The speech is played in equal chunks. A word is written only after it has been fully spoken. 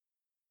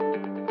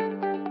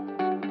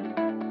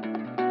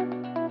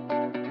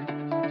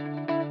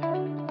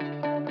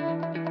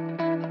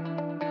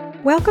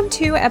Welcome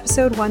to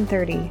episode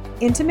 130,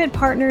 Intimate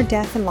Partner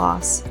Death and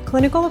Loss,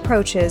 Clinical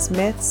Approaches,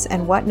 Myths,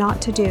 and What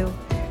Not to Do,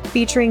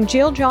 featuring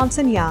Jill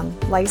Johnson-Young,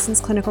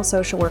 licensed clinical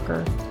social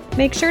worker.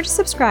 Make sure to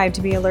subscribe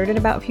to be alerted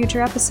about future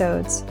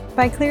episodes.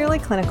 By Clearly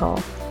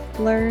Clinical.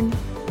 Learn,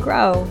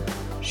 grow,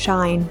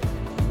 shine.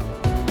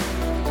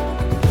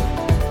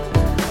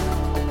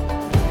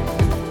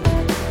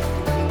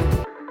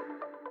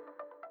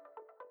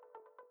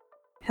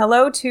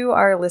 Hello to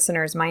our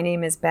listeners. My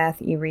name is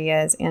Beth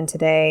Urias, and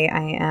today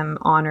I am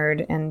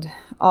honored and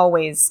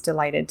always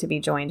delighted to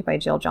be joined by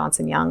Jill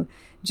Johnson-Young.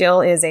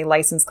 Jill is a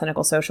licensed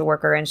clinical social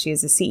worker, and she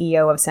is the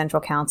CEO of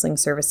Central Counseling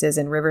Services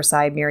in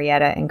Riverside,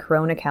 Murrieta, and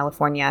Corona,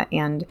 California.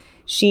 And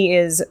she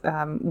is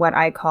what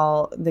I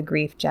call the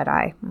grief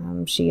Jedi.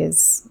 She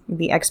is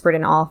the expert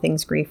in all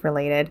things grief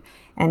related.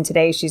 And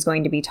today she's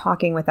going to be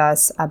talking with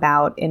us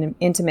about an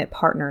intimate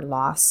partner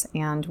loss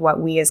and what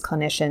we as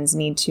clinicians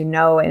need to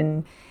know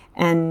and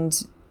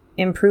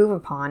improve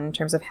upon in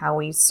terms of how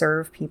we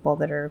serve people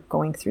that are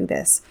going through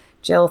this.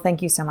 Jill,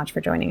 thank you so much for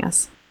joining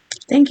us.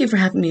 Thank you for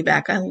having me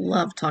back. I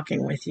love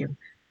talking with you.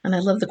 And I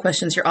love the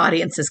questions your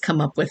audience has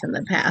come up with in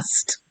the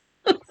past.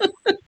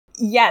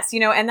 Yes,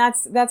 and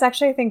that's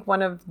actually, I think,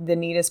 one of the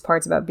neatest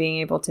parts about being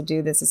able to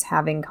do this is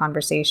having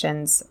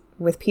conversations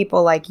with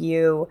people like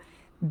you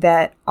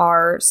that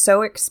are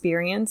so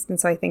experienced. And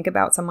so I think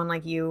about someone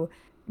like you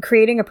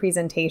creating a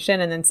presentation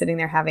and then sitting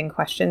there having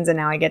questions, and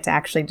now I get to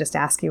actually just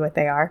ask you what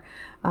they are.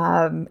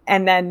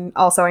 And then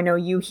also I know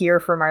you hear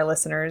from our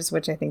listeners,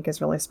 which I think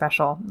is really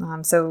special.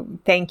 So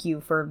thank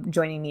you for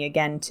joining me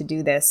again to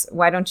do this.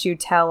 Why don't you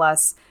tell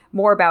us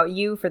more about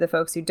you for the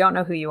folks who don't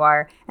know who you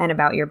are and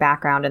about your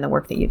background and the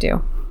work that you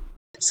do?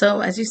 So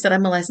as you said,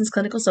 I'm a licensed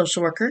clinical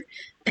social worker,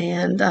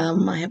 and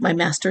I have my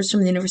master's from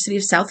the University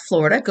of South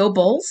Florida. Go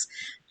Bulls!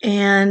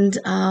 And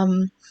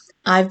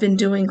I've been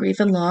doing grief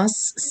and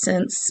loss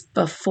since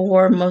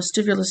before most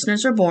of your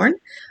listeners are born.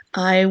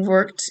 I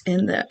worked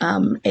in the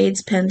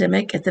AIDS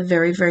pandemic at the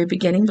very, very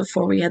beginning,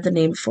 before we had the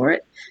name for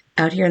it,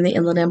 out here in the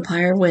Inland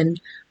Empire, when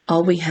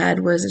all we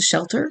had was a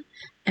shelter,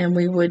 and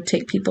we would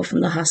take people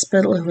from the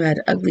hospital who had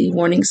ugly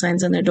warning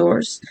signs on their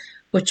doors,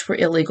 which were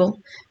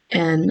illegal,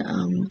 and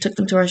took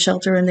them to our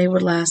shelter, and they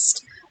would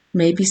last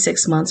maybe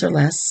 6 months or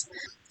less.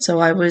 So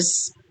I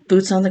was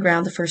boots on the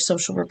ground, the first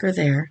social worker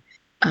there.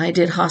 I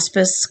did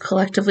hospice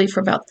collectively for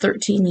about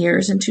 13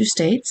 years in 2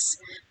 states.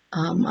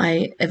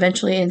 I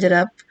eventually ended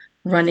up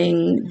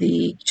running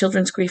the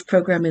children's grief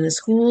program in the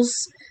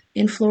schools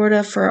in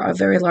Florida for a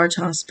very large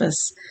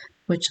hospice,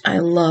 which I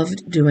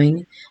loved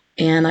doing.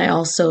 And I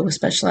also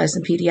specialized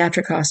in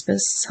pediatric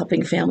hospice,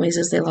 helping families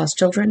as they lost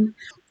children.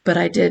 But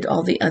I did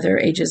all the other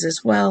ages as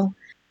well.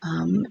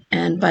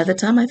 And by the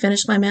time I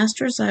finished my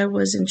master's, I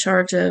was in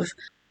charge of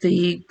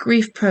the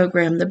grief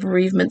program, the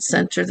bereavement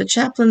center, the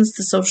chaplains,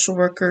 the social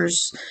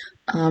workers,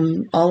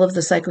 all of the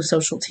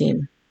psychosocial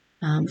team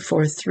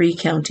for 3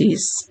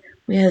 counties.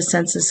 We had a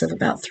census of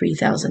about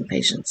 3,000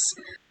 patients.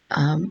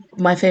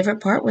 My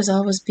favorite part was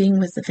always being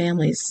with the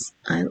families.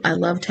 I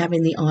loved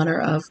having the honor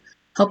of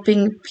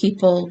helping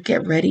people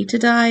get ready to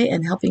die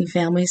and helping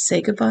families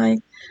say goodbye,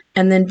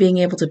 and then being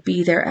able to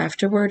be there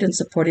afterward and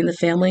supporting the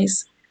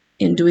families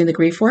in doing the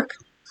grief work.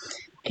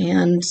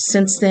 And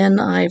since then,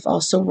 I've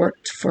also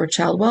worked for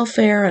child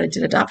welfare. I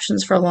did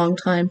adoptions for a long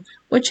time,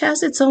 which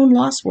has its own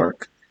loss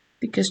work,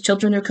 because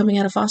children who are coming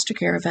out of foster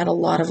care have had a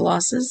lot of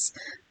losses,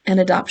 and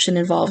adoption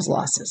involves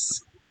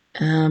losses.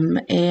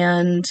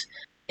 And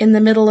in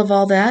the middle of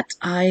all that,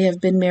 I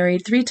have been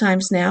married 3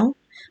 times now,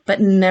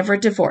 but never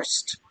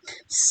divorced.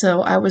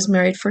 So I was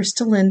married first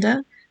to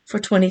Linda for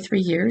 23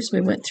 years. We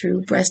went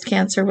through breast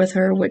cancer with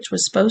her, which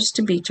was supposed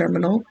to be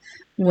terminal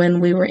when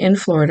we were in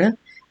Florida.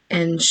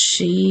 And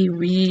she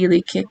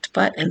really kicked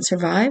butt and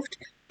survived.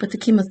 But the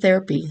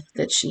chemotherapy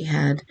that she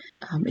had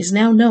is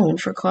now known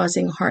for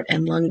causing heart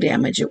and lung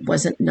damage. It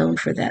wasn't known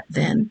for that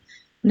then.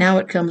 Now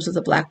it comes with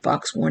a black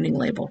box warning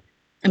label.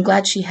 I'm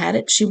glad she had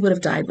it. She would have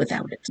died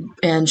without it.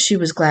 And she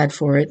was glad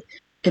for it.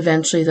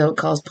 Eventually, though, it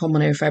caused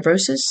pulmonary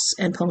fibrosis.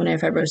 And pulmonary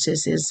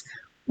fibrosis is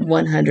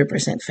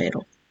 100%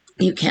 fatal.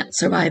 You can't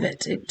survive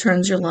it. It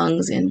turns your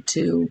lungs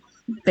into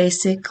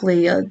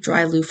basically a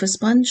dry loofah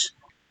sponge.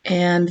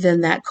 And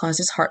then that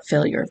causes heart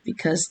failure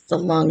because the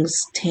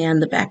lungs tan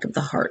the back of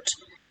the heart.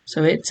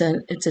 So it's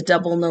a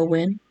double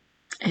no-win.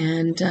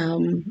 And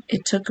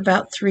it took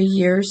about 3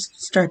 years,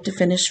 start to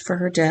finish, for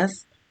her death.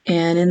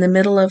 And in the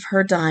middle of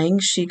her dying,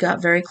 she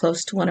got very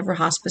close to one of her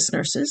hospice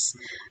nurses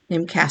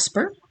named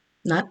Casper.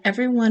 Not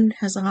everyone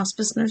has a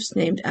hospice nurse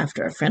named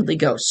after a friendly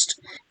ghost.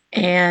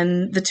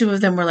 And the 2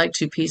 of them were like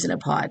 2 peas in a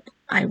pod.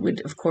 I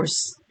would, of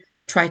course,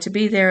 try to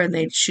be there, and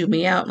they'd shoo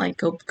me out, like,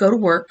 go to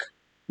work.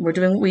 We're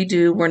doing what we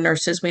do. We're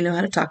nurses. We know how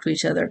to talk to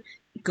each other.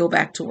 Go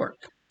back to work.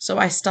 So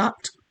I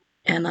stopped,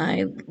 and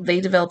they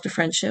developed a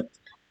friendship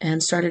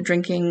and started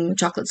drinking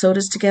chocolate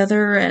sodas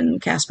together, and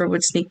Casper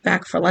would sneak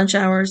back for lunch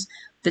hours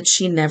that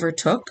she never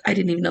took. I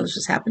didn't even know this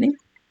was happening.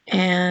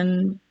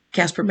 And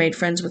Casper made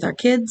friends with our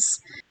kids.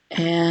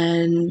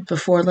 And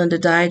before Linda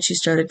died, she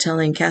started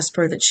telling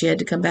Casper that she had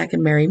to come back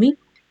and marry me.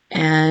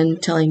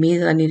 and telling me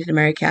that I needed to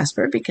marry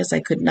Casper because I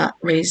could not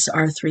raise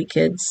our 3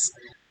 kids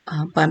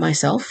by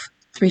myself.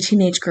 3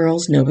 teenage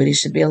girls. Nobody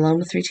should be alone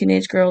with 3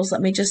 teenage girls.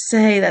 Let me just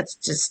say that's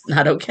just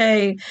not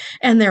okay.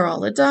 And they're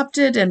all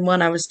adopted, and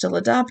one I was still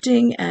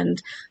adopting,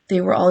 and they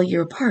were all a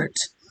year apart.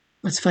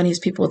 What's funny is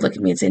people would look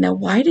at me and say, "Now,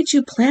 why did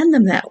you plan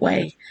them that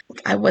way?"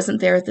 I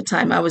wasn't there at the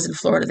time. I was in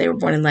Florida. They were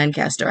born in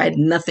Lancaster. I had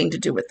nothing to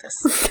do with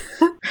this,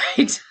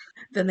 right?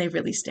 Then they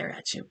really stare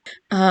at you.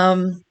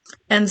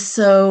 And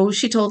so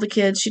she told the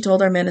kids, she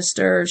told our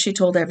minister, she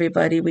told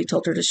everybody. We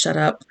told her to shut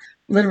up.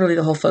 Literally,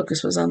 the whole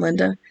focus was on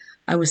Linda.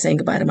 I was saying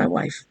goodbye to my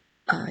wife.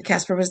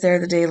 Casper was there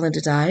the day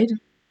Linda died.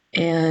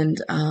 And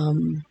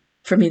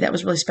for me, that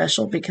was really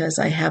special because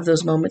I have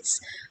those moments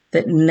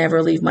that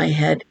never leave my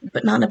head,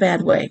 but not in a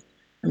bad way.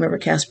 I remember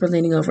Casper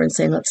leaning over and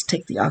saying, "Let's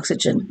take the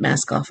oxygen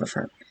mask off of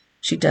her.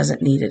 She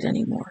doesn't need it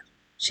anymore."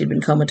 She'd been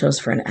comatose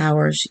for an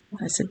hour.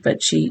 I said,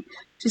 but she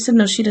said,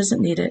 "No, she doesn't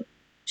need it.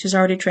 She's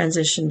already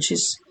transitioned.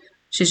 She's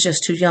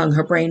just too young.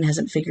 Her brain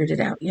hasn't figured it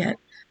out yet.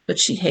 But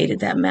she hated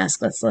that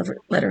mask. Let's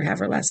let her have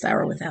her last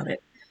hour without it.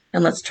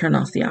 And let's turn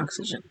off the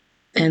oxygen."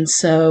 And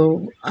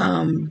so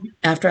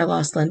after I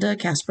lost Linda,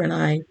 Casper and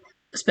I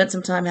spent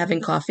some time having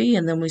coffee,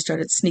 and then we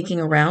started sneaking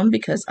around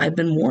because I'd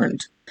been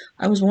warned.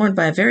 I was warned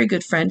by a very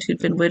good friend who'd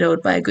been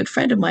widowed by a good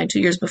friend of mine 2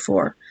 years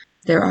before.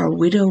 There are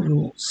widow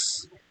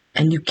rules,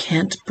 and you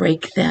can't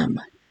break them.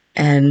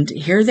 And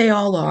here they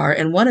all are.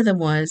 And one of them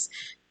was,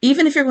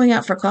 even if you're going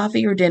out for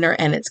coffee or dinner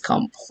and it's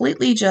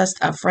completely just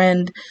a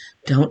friend,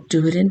 don't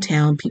do it in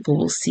town. People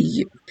will see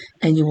you,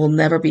 and you will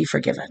never be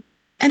forgiven.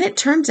 And it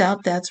turns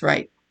out that's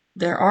right.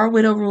 There are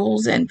widow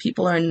rules, and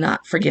people are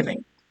not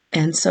forgiving.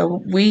 And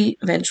so we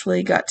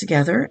eventually got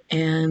together,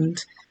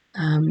 and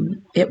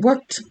it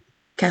worked.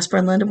 Casper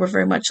and Linda were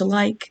very much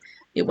alike.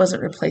 It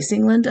wasn't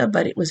replacing Linda,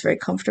 but it was very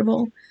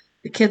comfortable.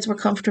 The kids were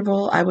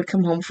comfortable. I would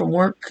come home from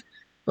work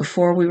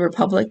before we were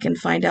public and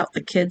find out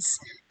the kids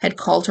had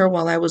called her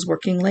while I was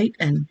working late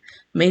and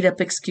made up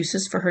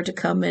excuses for her to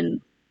come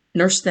and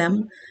nurse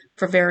them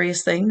for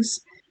various things.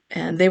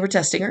 And they were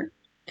testing her.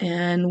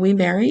 And we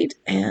married.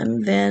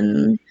 And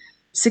then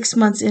 6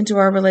 months into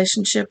our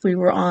relationship, we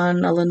were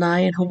on a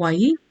lanai in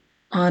Hawaii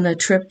on a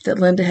trip that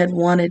Linda had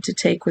wanted to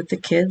take with the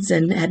kids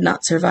and had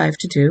not survived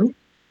to do.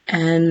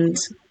 And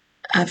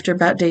after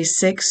about day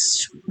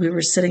 6, we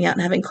were sitting out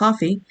and having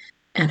coffee,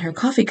 and her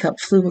coffee cup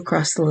flew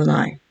across the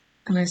lanai.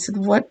 And I said,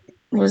 "What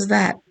was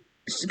that?"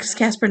 Because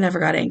Casper never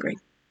got angry.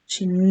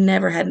 She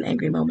never had an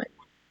angry moment.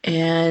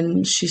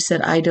 And she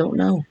said, "I don't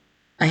know.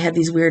 I had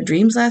these weird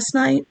dreams last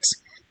night,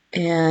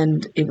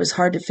 and it was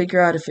hard to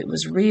figure out if it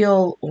was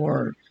real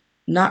or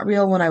not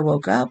real when I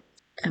woke up.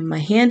 And my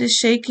hand is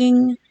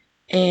shaking."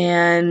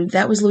 And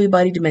that was Lewy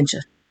body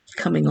dementia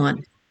coming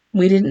on.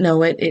 We didn't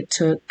know it. It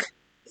took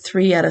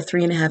 3 out of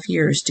 3.5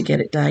 years to get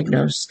it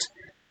diagnosed.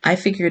 I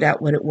figured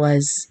out what it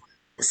was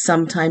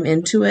sometime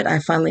into it. I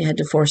finally had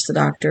to force the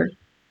doctor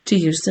to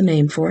use the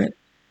name for it.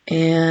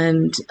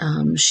 And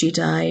she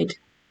died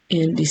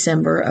in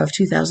December of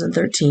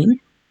 2013,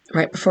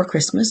 right before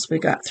Christmas. We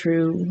got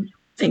through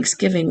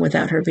Thanksgiving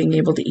without her being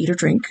able to eat or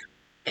drink.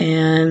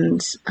 And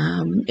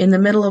in the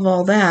middle of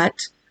all that,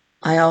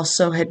 I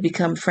also had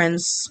become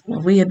friends,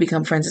 well, we had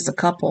become friends as a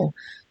couple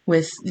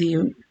with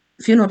the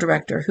funeral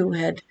director who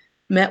had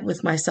met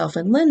with myself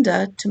and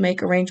Linda to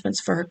make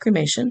arrangements for her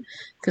cremation,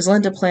 because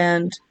Linda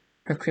planned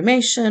her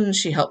cremation.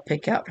 She helped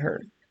pick out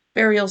her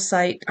burial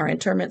site, our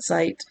interment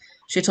site.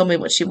 She told me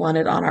what she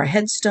wanted on our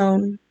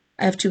headstone.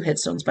 I have 2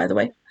 headstones, by the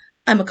way.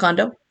 I'm a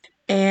condo.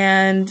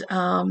 And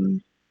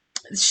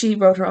she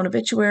wrote her own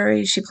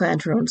obituary. She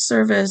planned her own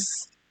service.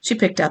 She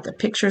picked out the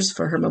pictures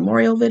for her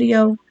memorial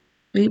video.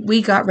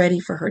 We got ready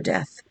for her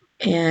death.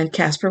 And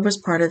Casper was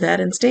part of that,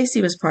 and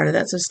Stacy was part of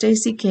that. So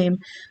Stacy came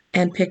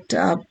and picked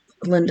up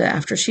Linda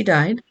after she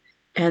died.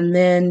 And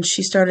then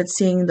she started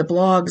seeing the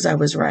blogs I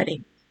was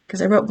writing,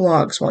 because I wrote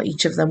blogs while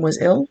each of them was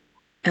ill.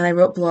 And I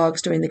wrote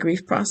blogs during the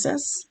grief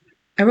process.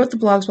 I wrote the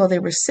blogs while they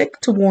were sick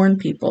to warn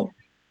people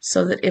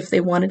so that if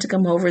they wanted to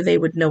come over, they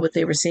would know what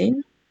they were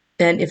seeing.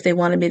 And if they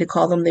wanted me to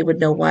call them, they would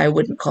know why I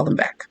wouldn't call them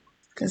back.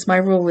 Because my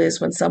rule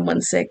is when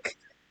someone's sick,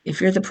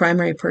 if you're the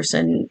primary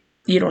person,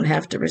 you don't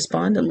have to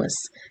respond unless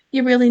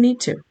you really need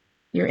to.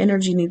 Your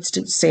energy needs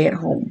to stay at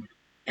home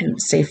and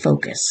stay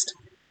focused.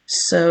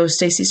 So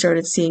Stacy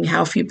started seeing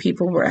how few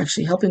people were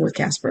actually helping with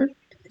Casper.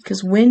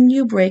 Because when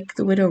you break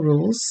the widow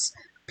rules,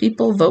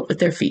 people vote with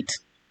their feet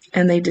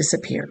and they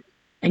disappear.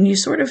 And you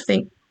sort of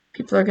think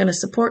people are going to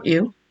support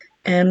you.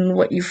 And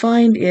what you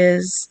find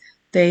is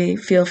they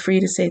feel free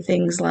to say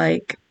things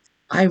like,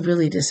 "I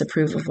really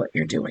disapprove of what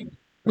you're doing,"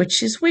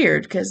 which is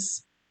weird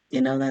because,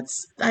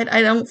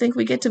 I don't think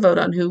we get to vote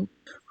on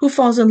who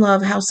falls in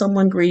love, how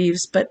someone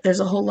grieves, but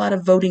there's a whole lot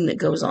of voting that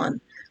goes on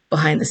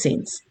behind the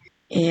scenes.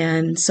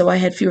 And so I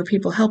had fewer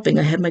people helping.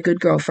 I had my good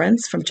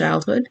girlfriends from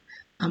childhood.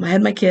 I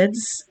had my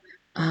kids.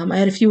 I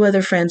had a few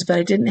other friends, but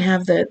I didn't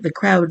have the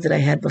crowd that I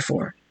had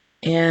before.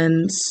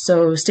 And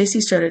so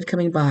Stacy started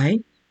coming by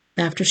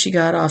after she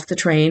got off the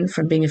train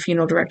from being a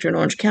funeral director in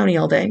Orange County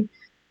all day.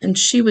 and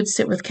she would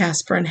sit with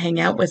Casper and hang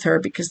out with her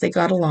because they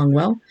got along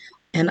well,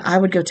 and I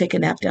would go take a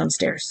nap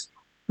downstairs.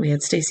 We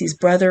had Stacy's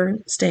brother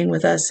staying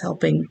with us,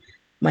 helping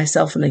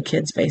myself and the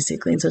kids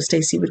basically, and so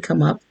Stacy would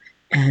come up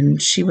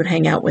and she would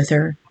hang out with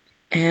her,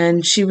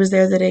 and she was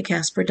there the day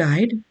Casper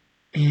died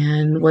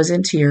and was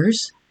in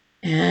tears.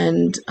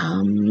 And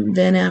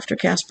then after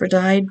Casper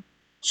died,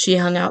 she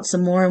hung out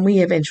some more, and we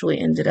eventually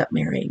ended up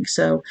marrying.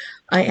 So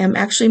I am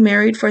actually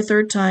married for a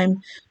third time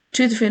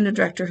to the funeral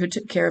director who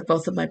took care of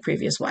both of my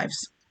previous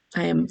wives.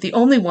 I am the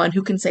only one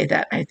who can say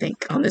that, I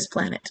think, on this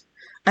planet.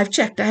 I've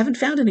checked. I haven't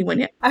found anyone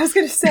yet. I was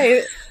going to say,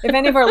 if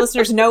any of our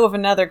listeners know of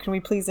another, can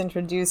we please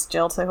introduce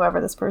Jill to whoever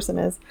this person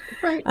is?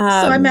 Right. So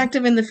I'm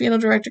active in the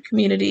funeral director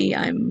community.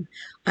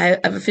 I've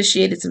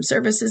officiated some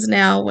services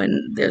now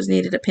when there's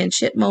needed a pinch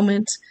hit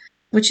moment,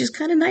 which is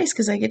kind of nice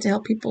because I get to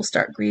help people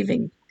start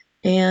grieving.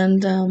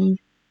 And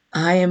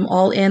I am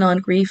all in on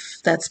grief.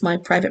 That's my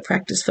private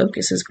practice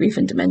focus, is grief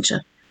and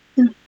dementia.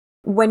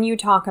 When you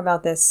talk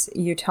about this,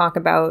 you talk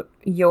about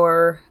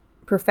your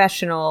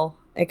professional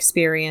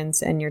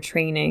experience and your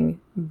training,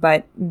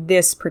 but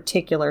this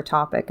particular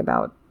topic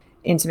about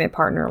intimate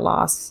partner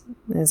loss,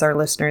 as our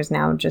listeners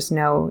now just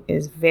know,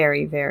 is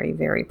very, very,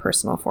 very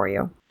personal for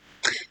you.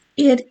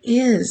 It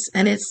is,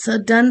 and it's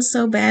done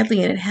so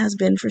badly, and it has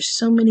been for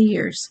so many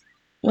years.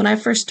 When I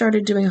first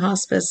started doing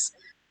hospice,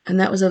 and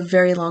that was a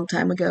very long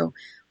time ago,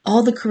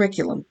 all the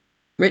curriculum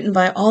written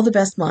by all the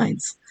best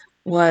minds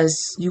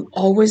was, you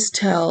always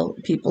tell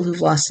people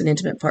who've lost an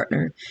intimate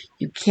partner,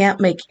 you can't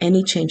make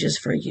any changes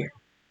for a year.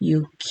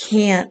 You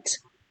can't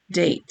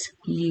date.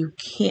 You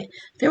can't.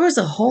 There was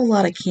a whole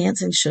lot of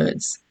can'ts and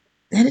shoulds.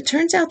 And it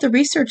turns out the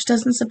research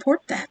doesn't support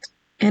that.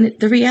 And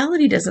the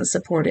reality doesn't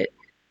support it.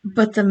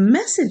 But the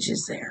message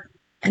is there.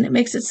 And it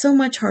makes it so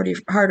much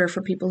harder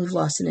for people who've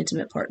lost an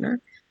intimate partner.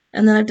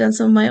 And then I've done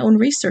some of my own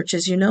research,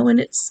 as you know, and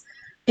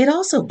it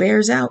also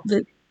bears out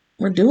that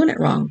we're doing it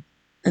wrong.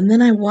 And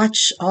then I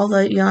watch all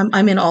the,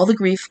 I'm in all the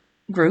grief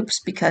groups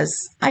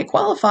because I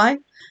qualify.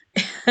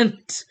 And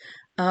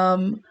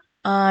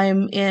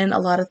I'm in a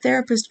lot of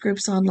therapist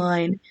groups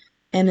online,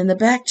 and in the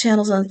back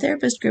channels on the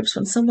therapist groups,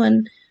 when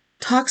someone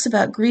talks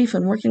about grief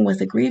and working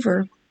with a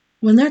griever,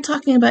 when they're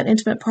talking about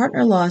intimate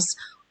partner loss,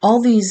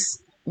 all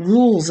these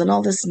rules and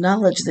all this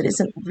knowledge that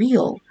isn't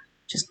real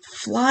just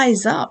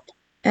flies up.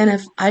 And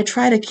if I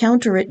try to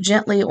counter it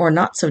gently or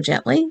not so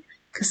gently,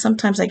 because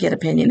sometimes I get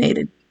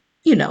opinionated,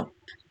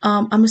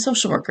 I'm a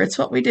social worker. It's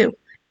what we do.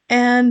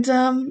 And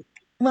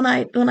when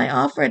I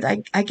offer it,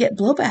 I get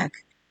blowback.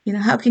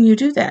 How can you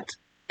do that?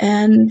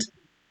 And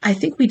I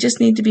think we just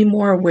need to be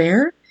more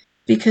aware,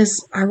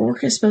 because our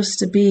work is supposed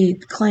to be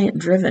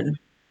client-driven,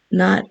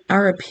 not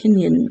our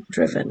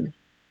opinion-driven.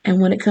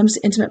 And when it comes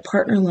to intimate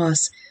partner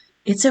loss,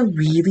 it's a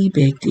really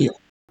big deal.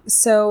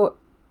 So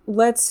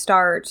let's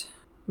start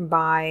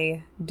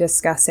by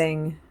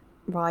discussing,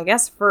 well, I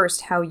guess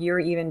first, how you're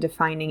even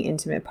defining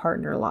intimate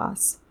partner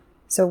loss.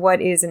 So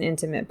what is an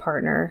intimate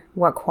partner?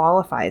 What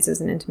qualifies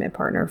as an intimate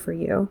partner for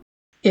you?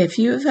 If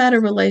you've had a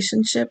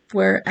relationship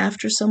where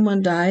after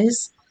someone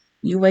dies,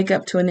 you wake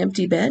up to an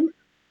empty bed,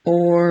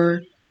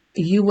 or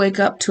you wake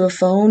up to a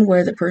phone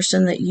where the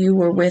person that you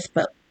were with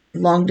but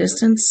long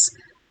distance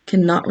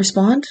cannot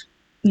respond,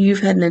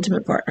 you've had an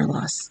intimate partner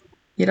loss.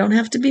 You don't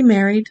have to be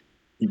married.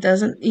 It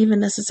doesn't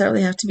even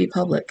necessarily have to be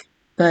public,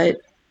 but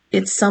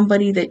it's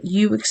somebody that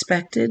you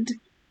expected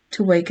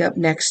to wake up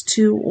next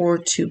to or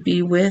to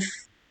be with,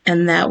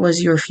 and that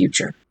was your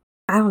future.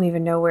 I don't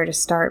even know where to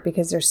start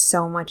because there's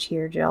so much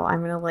here, Jill. I'm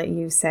going to let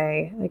you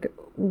say,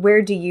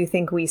 where do you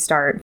think we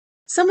start?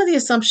 Some of the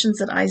assumptions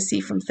that I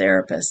see from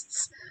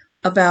therapists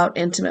about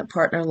intimate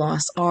partner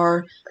loss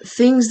are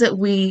things that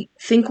we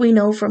think we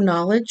know from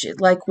knowledge,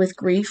 like with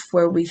grief,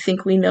 where we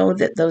think we know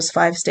that those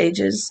 5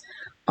 stages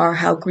are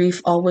how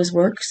grief always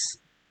works.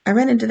 I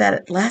ran into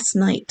that last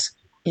night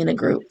in a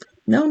group.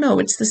 No,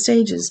 it's the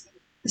stages.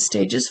 The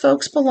stages,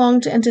 folks, belong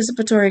to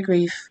anticipatory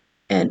grief,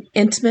 and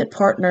intimate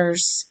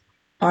partners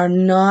are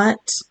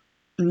not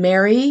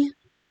Mary,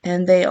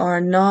 and they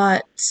are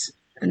not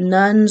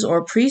nuns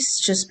or priests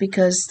just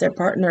because their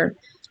partner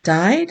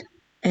died.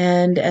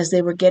 And as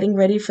they were getting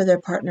ready for their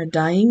partner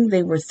dying,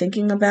 they were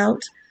thinking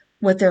about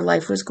what their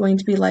life was going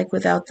to be like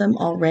without them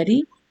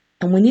already.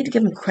 And we need to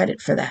give them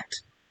credit for that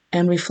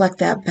and reflect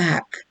that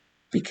back,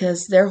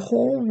 because their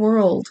whole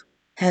world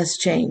has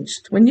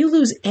changed. When you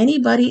lose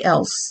anybody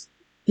else,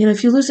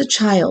 if you lose a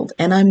child,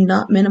 and I'm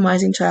not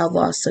minimizing child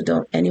loss, so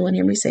don't anyone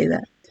hear me say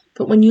that,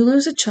 but when you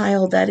lose a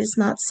child, that is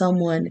not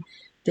someone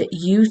that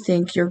you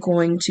think you're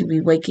going to be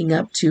waking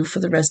up to for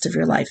the rest of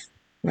your life,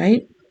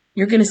 right?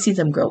 You're going to see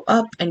them grow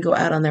up and go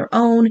out on their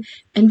own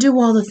and do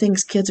all the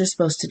things kids are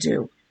supposed to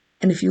do.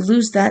 And if you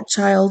lose that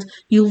child,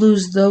 you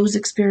lose those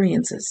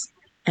experiences,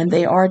 and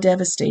they are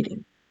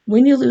devastating.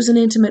 When you lose an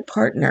intimate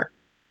partner,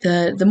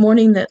 the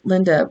morning that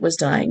Linda was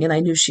dying, and I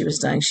knew she was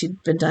dying,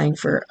 she'd been dying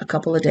for a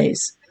couple of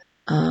days,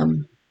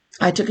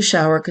 I took a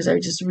shower because I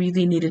just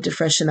really needed to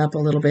freshen up a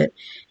little bit.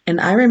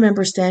 And I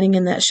remember standing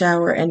in that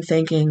shower and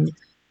thinking,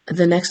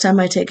 the next time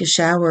I take a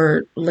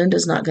shower,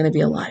 Linda's not going to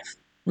be alive.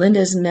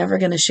 Linda's never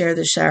going to share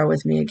the shower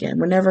with me again.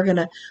 We're never going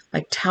to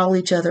like towel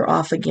each other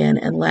off again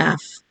and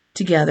laugh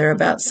together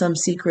about some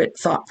secret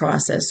thought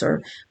process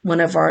or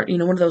one of our,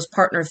 one of those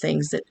partner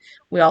things that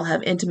we all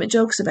have intimate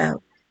jokes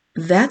about.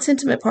 That's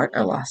intimate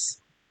partner loss.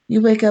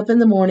 You wake up in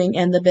the morning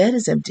and the bed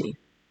is empty,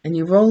 and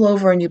you roll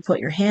over and you put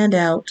your hand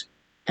out,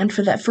 and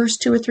for that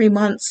first 2 or 3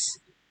 months,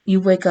 you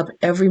wake up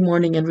every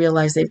morning and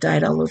realize they've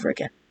died all over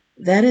again.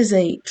 That is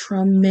a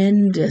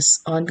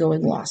tremendous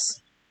ongoing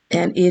loss.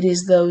 And it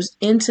is those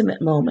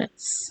intimate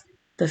moments,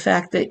 the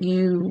fact that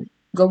you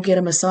go get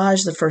a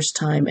massage the first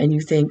time and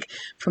you think,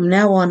 from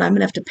now on, I'm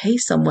going to have to pay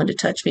someone to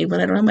touch me when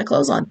I don't have my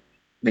clothes on,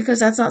 because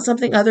that's not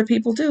something other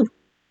people do.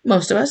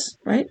 Most of us,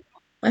 right?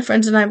 My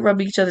friends and I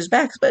rub each other's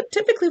backs, but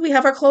typically we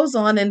have our clothes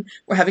on and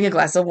we're having a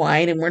glass of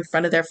wine and we're in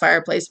front of their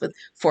fireplace with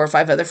 4 or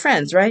 5 other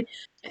friends, right?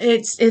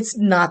 It's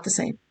not the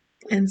same.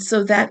 And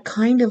so that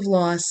kind of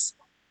loss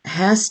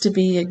has to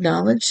be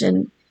acknowledged,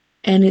 and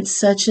it's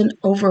such an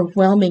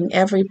overwhelming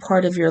every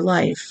part of your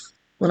life.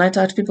 When I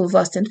talk to people who've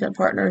lost intimate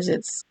partners,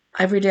 it's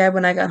every day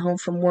when I got home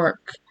from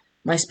work,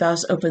 my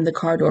spouse opened the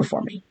car door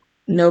for me.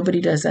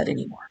 Nobody does that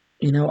anymore.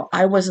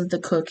 I wasn't the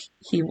cook,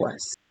 he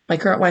was. My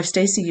current wife,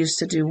 Stacy, used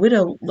to do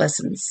widow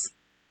lessons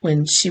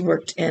when she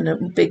worked in a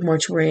big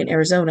mortuary in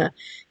Arizona.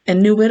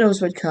 And new widows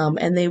would come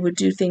and they would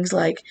do things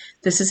like,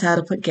 this is how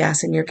to put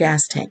gas in your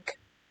gas tank,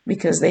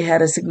 because they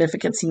had a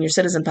significant senior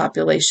citizen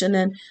population.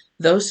 And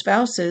those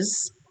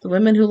spouses, the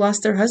women who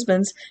lost their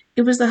husbands,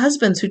 it was the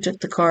husbands who took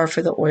the car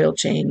for the oil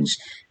change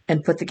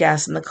and put the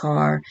gas in the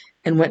car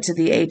and went to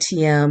the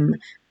ATM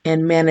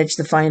and managed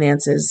the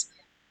finances.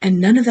 And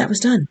none of that was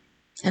done.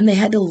 And they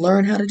had to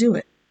learn how to do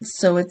it.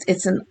 So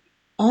it's an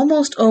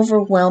almost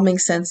overwhelming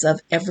sense of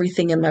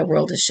everything in my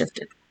world has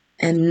shifted.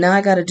 And now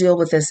I got to deal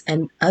with this.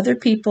 And other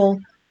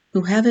people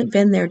who haven't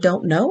been there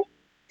don't know,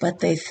 but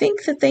they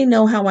think that they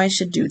know how I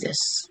should do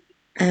this.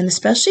 And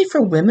especially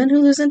for women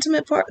who lose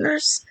intimate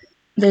partners,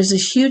 there's a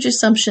huge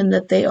assumption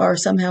that they are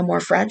somehow more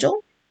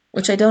fragile,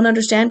 which I don't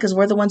understand, because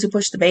we're the ones who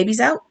push the babies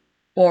out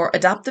or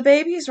adopt the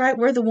babies, right?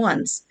 We're the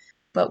ones.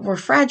 But we're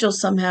fragile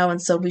somehow,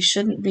 and so we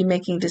shouldn't be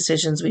making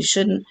decisions. We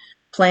shouldn't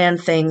plan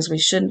things. We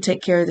shouldn't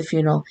take care of the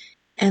funeral.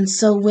 And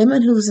so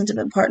women who lose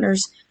intimate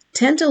partners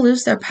tend to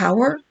lose their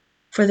power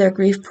for their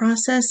grief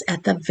process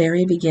at the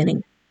very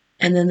beginning.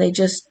 And then they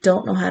just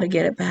don't know how to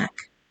get it back.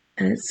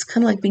 And it's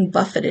kind of like being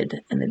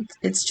buffeted. And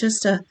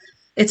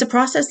it's a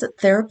process that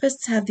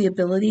therapists have the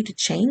ability to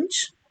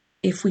change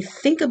if we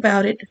think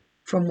about it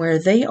from where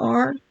they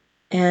are,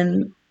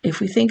 and if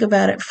we think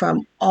about it from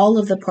all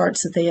of the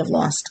parts that they have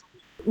lost.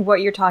 What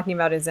you're talking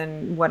about is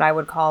in what I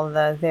would call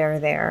the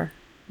there.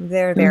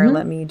 Mm-hmm.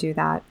 Let me do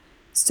that.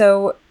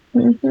 So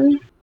Mm-hmm.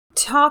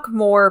 talk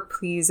more,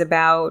 please,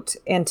 about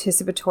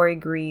anticipatory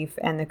grief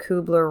and the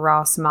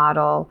Kubler-Ross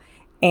model,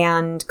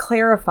 and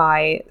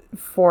clarify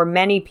for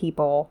many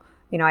people.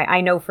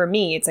 I know for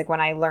me, it's like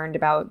when I learned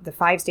about the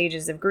 5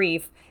 stages of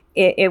grief,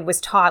 it was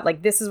taught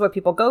like this is what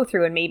people go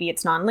through, and maybe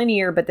it's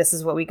nonlinear, but this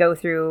is what we go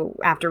through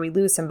after we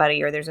lose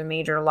somebody or there's a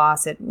major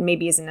loss. It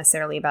maybe isn't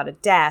necessarily about a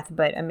death,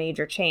 but a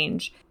major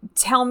change.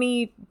 Tell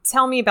me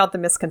about the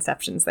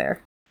misconceptions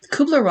there.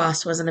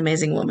 Kubler-Ross was an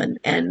amazing woman,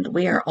 and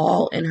we are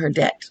all in her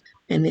debt.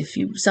 And if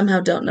you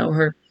somehow don't know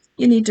her,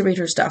 you need to read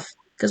her stuff,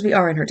 because we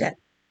are in her debt.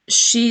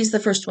 She's the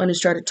first one who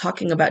started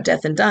talking about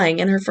death and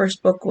dying, and her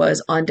first book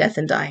was on death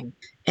and dying.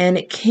 And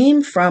it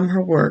came from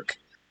her work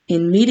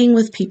in meeting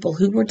with people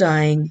who were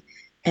dying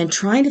and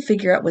trying to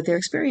figure out what their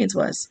experience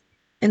was.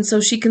 And so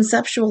she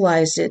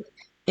conceptualized it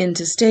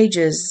into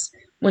stages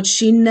which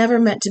she never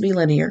meant to be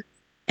linear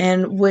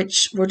and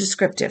which were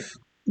descriptive.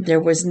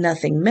 There was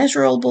nothing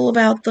measurable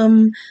about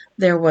them.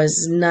 There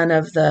was none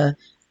of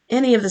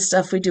any of the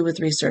stuff we do with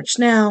research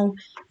now.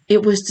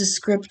 It was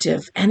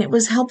descriptive, and it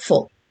was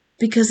helpful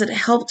because it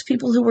helped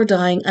people who were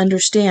dying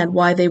understand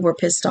why they were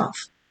pissed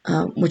off,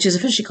 which is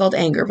officially called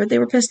anger, but they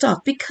were pissed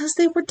off because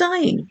they were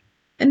dying.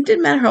 And it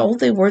didn't matter how old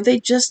they were. They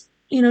just,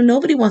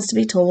 nobody wants to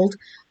be told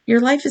your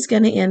life is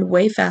going to end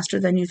way faster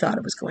than you thought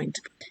it was going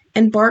to.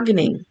 And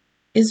bargaining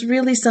is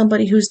really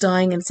somebody who's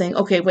dying and saying,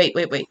 okay, wait.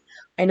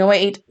 I know I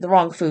ate the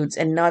wrong foods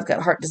and now I've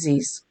got heart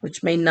disease,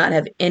 which may not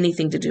have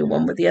anything to do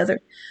one with the other.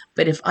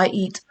 But if I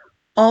eat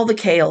all the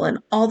kale and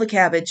all the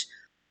cabbage,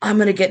 I'm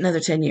going to get another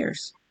 10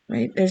 years,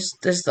 right?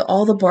 There's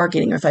all the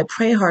bargaining. Or if I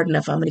pray hard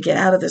enough, I'm going to get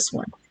out of this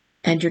one.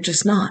 And you're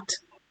just not.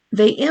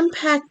 They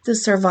impact the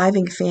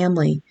surviving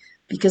family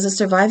because the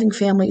surviving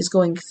family is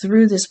going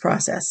through this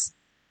process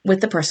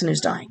with the person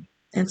who's dying.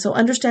 And so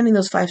understanding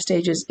those 5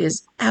 stages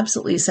is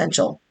absolutely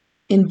essential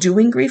in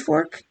doing grief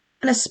work,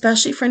 and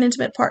especially for an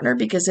intimate partner,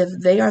 because if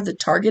they are the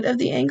target of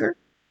the anger,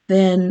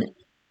 then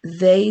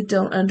they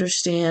don't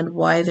understand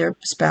why their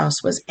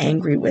spouse was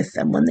angry with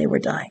them when they were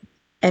dying.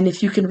 And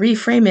if you can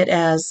reframe it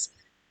as,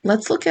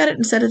 let's look at it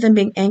instead of them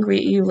being angry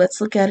at you, let's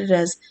look at it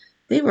as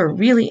they were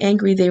really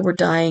angry they were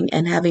dying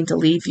and having to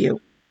leave you.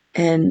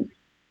 And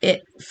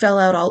it fell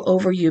out all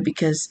over you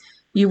because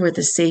you were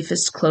the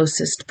safest,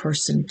 closest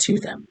person to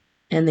them,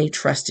 and they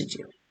trusted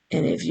you.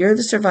 And if you're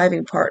the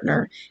surviving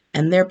partner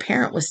and their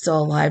parent was still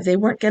alive, they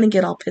weren't going to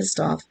get all pissed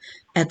off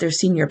at their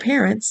senior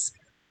parents.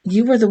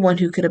 You were the one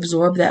who could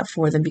absorb that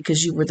for them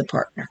because you were the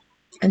partner.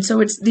 And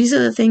so these are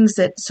the things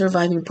that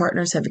surviving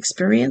partners have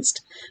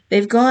experienced.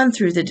 They've gone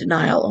through the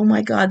denial. Oh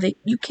my God,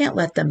 you can't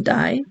let them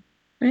die,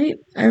 right?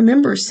 I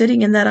remember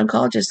sitting in that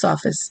oncologist's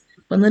office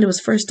when Linda was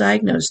first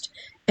diagnosed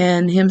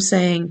and him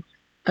saying,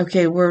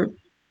 okay, we're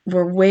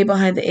way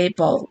behind the 8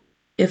 ball.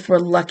 If we're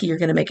lucky, you're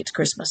going to make it to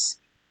Christmas.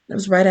 That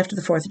was right after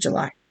the 4th of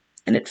July.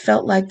 And it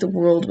felt like the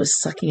world was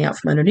sucking out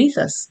from underneath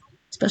us,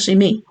 especially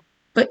me.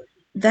 But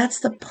that's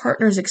the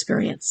partner's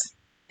experience.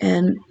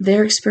 And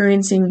they're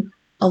experiencing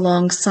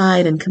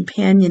alongside and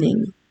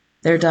companioning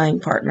their dying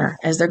partner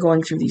as they're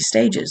going through these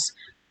stages,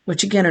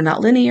 which again are not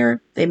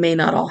linear. They may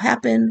not all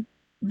happen,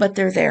 but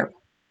they're there.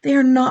 They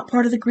are not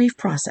part of the grief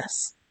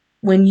process.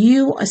 When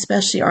you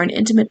especially are an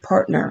intimate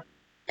partner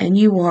and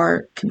you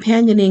are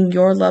companioning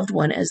your loved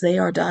one as they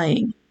are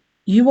dying,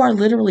 you are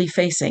literally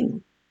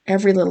facing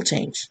every little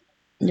change.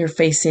 You're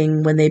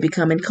facing when they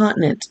become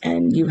incontinent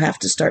and you have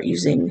to start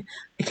using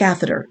a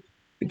catheter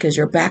because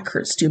your back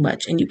hurts too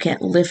much and you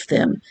can't lift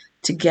them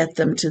to get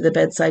them to the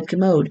bedside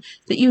commode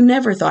that you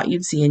never thought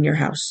you'd see in your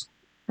house,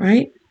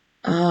 right?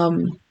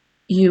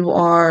 You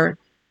are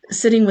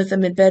sitting with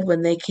them in bed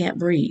when they can't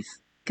breathe,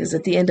 because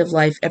at the end of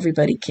life,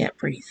 everybody can't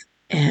breathe.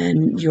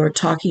 And you're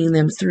talking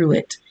them through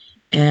it.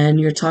 And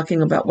you're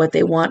talking about what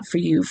they want for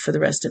you for the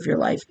rest of your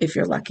life, if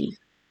you're lucky.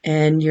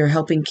 And you're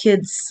helping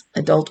kids,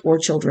 adult or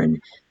children,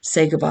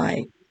 say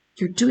goodbye.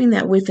 You're doing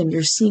that with them.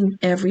 You're seeing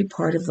every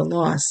part of the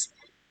loss.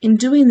 In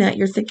doing that,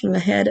 you're thinking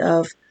ahead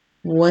of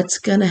what's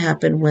going to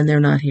happen when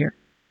they're not here.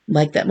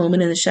 Like that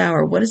moment in the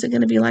shower. What is it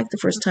going to be like the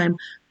first time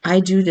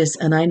I do this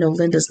and I know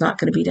Linda's not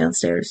going to be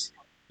downstairs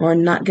or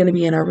not going to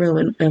be in our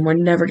room and we're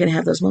never going to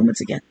have those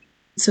moments again?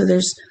 So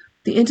there's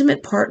the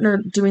intimate partner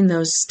doing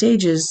those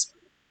stages,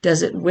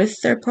 does it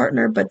with their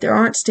partner, but there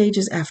aren't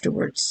stages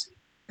afterwards.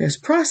 There's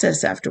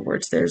process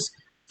afterwards. There's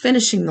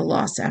finishing the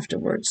loss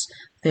afterwards.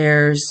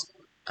 There's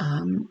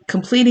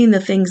completing the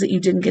things that you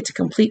didn't get to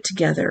complete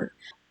together.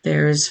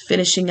 There's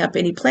finishing up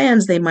any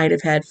plans they might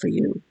have had for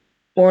you,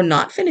 or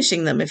not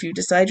finishing them if you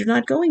decide you're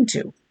not going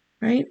to,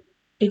 right?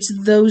 It's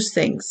those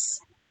things.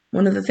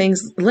 One of the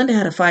things, Linda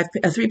had a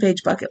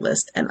 3-page bucket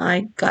list, and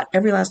I got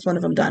every last one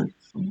of them done.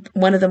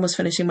 One of them was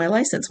finishing my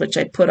license, which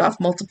I put off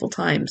multiple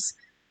times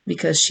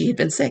because she had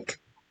been sick.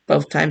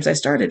 Both times I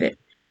started it.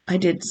 I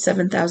did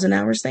 7,000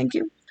 hours, thank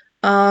you.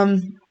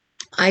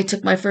 I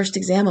took my first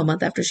exam a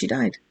month after she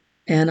died,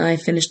 and I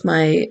finished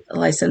my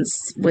license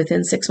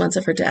within 6 months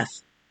of her death.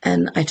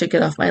 And I took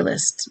it off my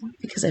list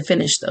because I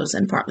finished those.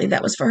 And partly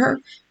that was for her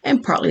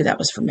and partly that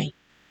was for me,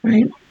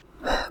 right?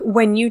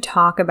 When you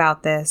talk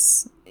about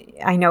this,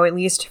 I know at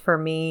least for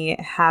me,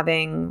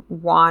 having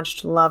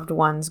watched loved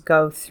ones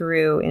go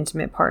through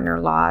intimate partner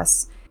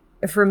loss,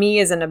 for me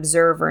as an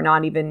observer,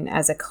 not even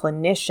as a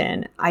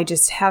clinician, I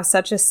just have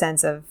such a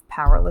sense of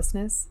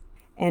powerlessness.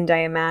 And I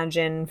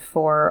imagine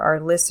for our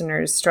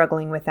listeners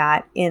struggling with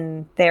that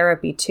in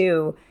therapy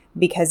too,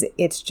 because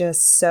it's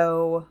just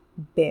so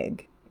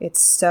big. It's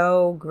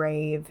so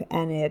grave,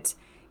 and it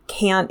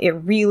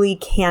really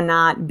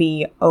cannot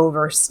be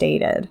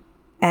overstated.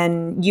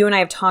 And you and I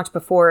have talked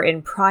before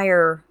in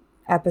prior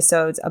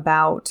episodes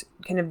about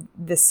kind of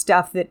the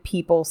stuff that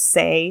people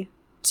say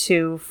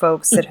to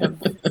folks that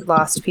have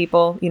lost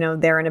people,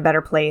 they're in a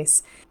better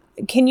place.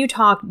 Can you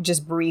talk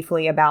just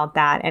briefly about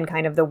that and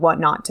kind of the what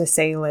not to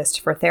say list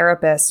for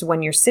therapists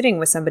when you're sitting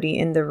with somebody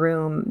in the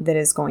room that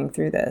is going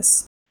through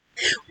this?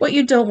 What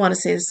you don't want to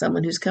say to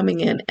someone who's coming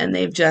in and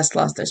they've just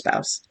lost their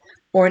spouse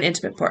or an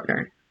intimate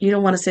partner. You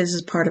don't want to say this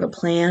is part of a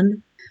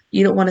plan.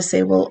 You don't want to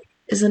say, well,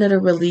 isn't it a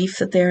relief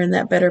that they're in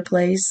that better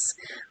place,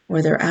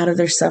 or they're out of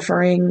their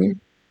suffering,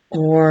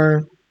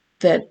 or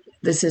that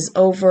this is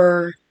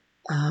over.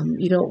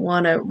 You don't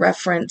want to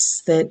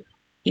reference that,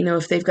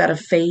 if they've got a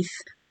faith,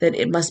 that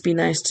it must be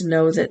nice to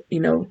know that,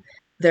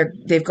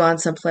 they've gone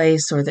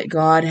someplace, or that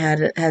God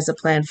has a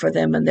plan for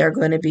them and they're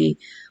going to be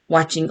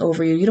watching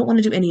over you. You don't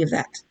want to do any of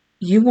that.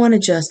 You want to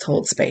just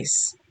hold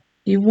space.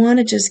 You want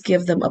to just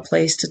give them a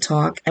place to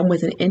talk. And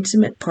with an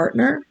intimate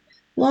partner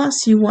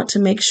loss, you want to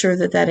make sure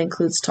that that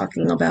includes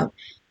talking about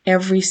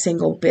every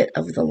single bit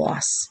of the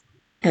loss.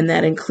 And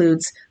that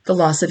includes the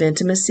loss of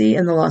intimacy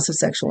and the loss of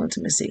sexual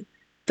intimacy.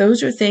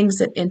 Those are things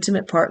that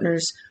intimate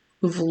partners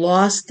who've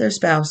lost their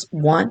spouse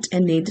want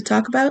and need to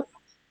talk about.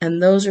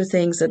 And those are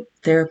things that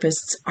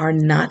therapists are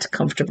not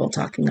comfortable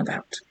talking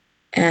about.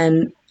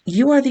 And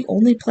you are the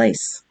only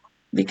place.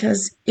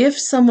 Because if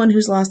someone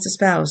who's lost a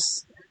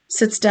spouse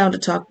sits down to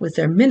talk with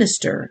their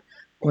minister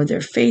or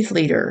their faith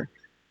leader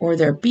or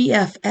their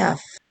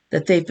BFF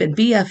that they've been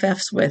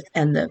BFFs with,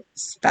 and the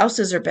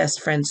spouses are best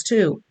friends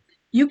too,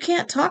 you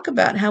can't talk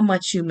about how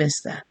much you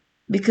miss that.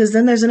 Because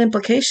then there's an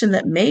implication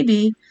that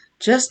maybe,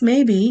 just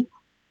maybe,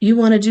 you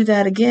want to do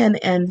that again,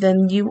 and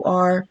then you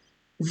are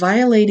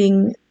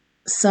violating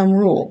some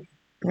rule,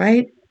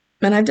 right?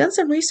 And I've done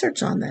some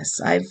research on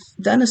this. I've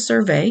done a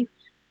survey.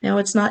 Now,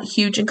 it's not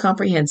huge and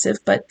comprehensive,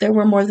 but there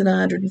were more than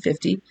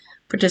 150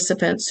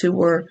 participants who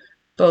were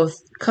both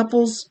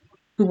couples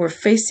who were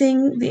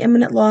facing the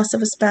imminent loss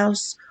of a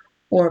spouse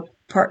or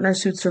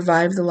partners who'd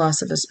survived the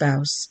loss of a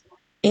spouse,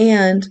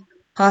 and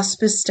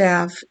hospice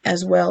staff,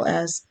 as well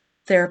as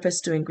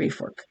therapists doing grief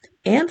work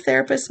and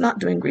therapists not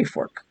doing grief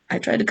work. I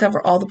tried to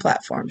cover all the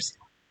platforms.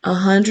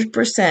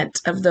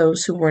 100% of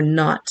those who were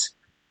not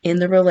in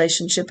the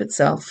relationship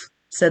itself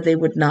said they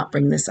would not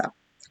bring this up.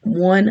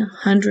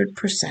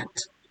 100%.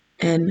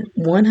 And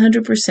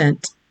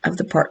 100% of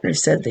the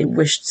partners said they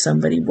wished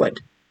somebody would.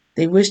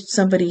 They wished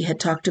somebody had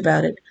talked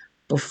about it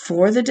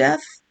before the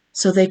death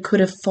so they could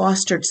have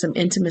fostered some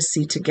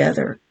intimacy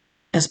together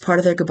as part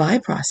of their goodbye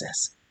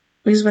process.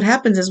 Because what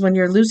happens is when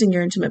you're losing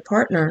your intimate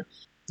partner,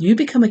 you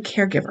become a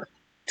caregiver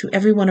to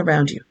everyone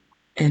around you.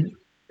 And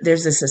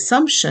there's this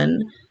assumption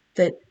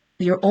that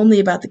you're only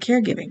about the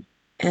caregiving.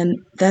 And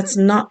that's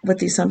not what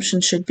the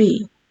assumption should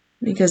be.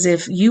 Because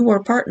if you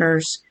are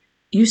partners,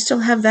 you still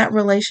have that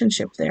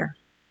relationship there.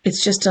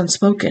 It's just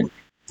unspoken.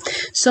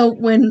 So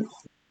when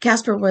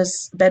Casper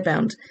was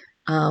bedbound,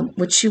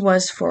 which she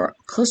was for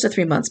close to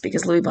 3 months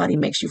because Lewy body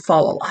makes you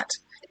fall a lot,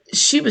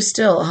 she was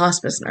still a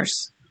hospice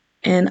nurse.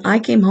 And I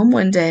came home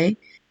one day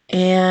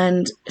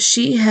and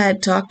she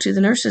had talked to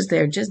the nurses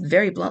there just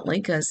very bluntly,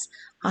 because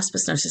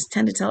hospice nurses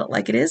tend to tell it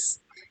like it is.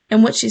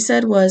 And what she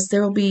said was,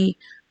 there will be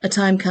a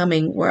time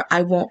coming where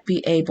I won't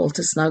be able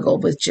to snuggle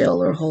with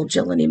Jill or hold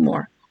Jill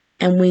anymore.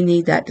 And we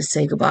need that to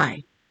say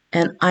goodbye.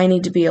 And I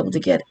need to be able to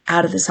get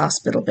out of this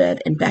hospital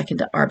bed and back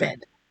into our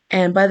bed.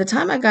 And by the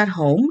time I got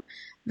home,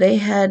 they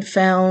had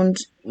found,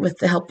 with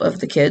the help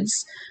of the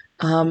kids,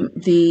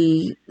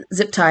 the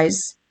zip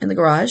ties in the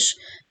garage.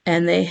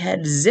 And they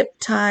had zip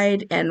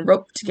tied and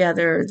roped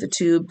together the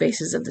two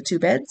bases of the two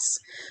beds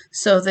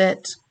so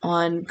that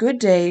on good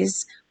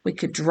days we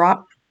could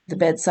drop the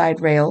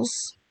bedside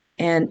rails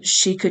and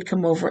she could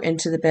come over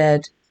into the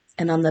bed.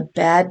 And on the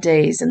bad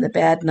days and the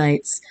bad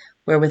nights,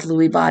 where with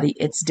Lewy body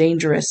it's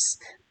dangerous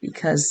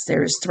because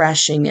there's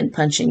thrashing and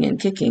punching and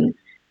kicking,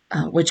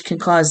 which can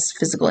cause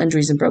physical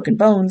injuries and broken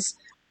bones,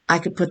 I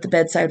could put the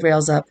bedside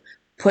rails up,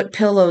 put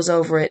pillows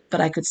over it,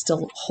 but I could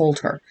still hold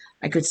her.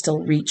 I could still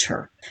reach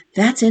her.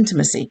 That's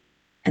intimacy,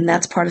 and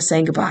that's part of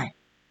saying goodbye.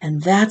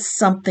 And that's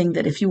something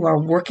that if you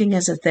are working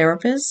as a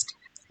therapist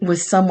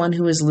with someone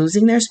who is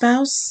losing their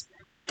spouse,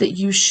 that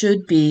you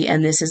should be,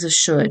 and this is a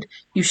should,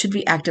 you should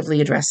be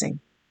actively addressing.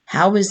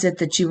 How is it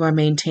that you are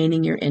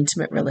maintaining your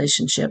intimate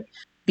relationship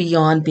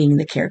beyond being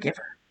the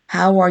caregiver?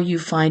 How are you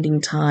finding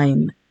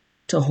time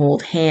to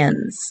hold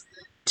hands,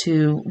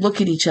 to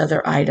look at each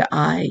other eye to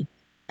eye?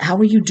 How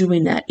are you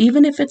doing that?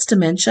 Even if it's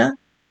dementia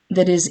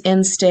that is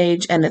end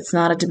stage and it's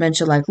not a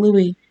dementia like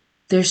Lewy,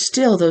 there's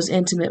still those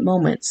intimate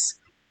moments.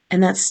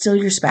 And that's still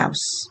your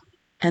spouse.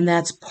 And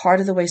that's part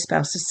of the way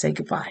spouses say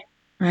goodbye,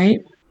 right?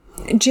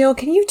 Jill,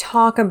 can you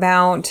talk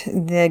about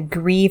the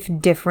grief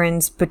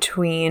difference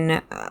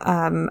between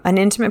an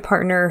intimate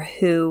partner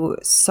who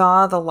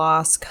saw the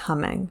loss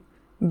coming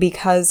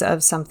because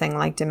of something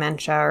like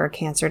dementia or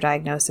cancer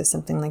diagnosis,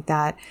 something like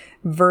that,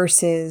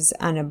 versus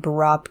an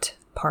abrupt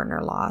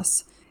partner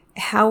loss?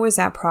 How is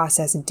that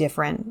process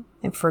different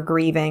for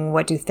grieving?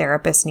 What do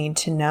therapists need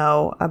to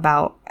know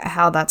about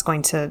how that's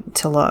going to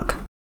look?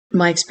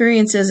 My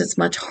experience is it's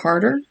much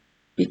harder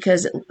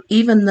because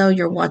even though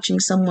you're watching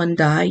someone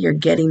die, you're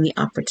getting the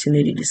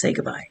opportunity to say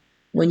goodbye.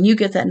 When you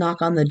get that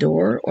knock on the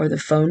door or the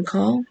phone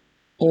call,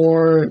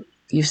 or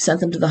you've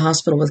sent them to the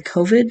hospital with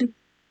COVID,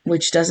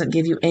 which doesn't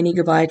give you any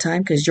goodbye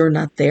time because you're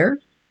not there,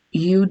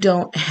 you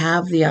don't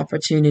have the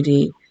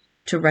opportunity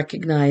to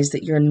recognize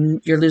that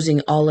you're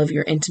losing all of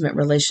your intimate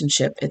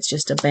relationship. It's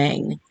just a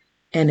bang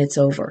and it's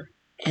over.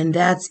 And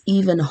that's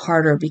even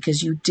harder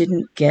because you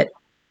didn't get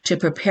to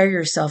prepare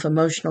yourself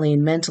emotionally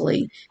and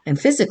mentally and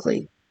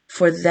physically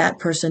for that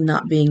person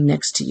not being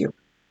next to you.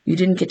 You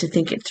didn't get to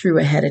think it through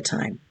ahead of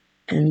time.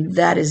 And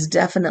that is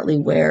definitely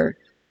where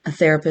a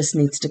therapist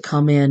needs to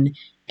come in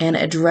and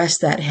address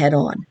that head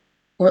on,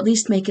 or at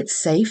least make it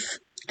safe.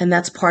 And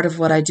that's part of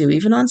what I do.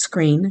 Even on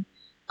screen,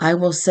 I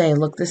will say,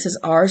 look, this is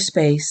our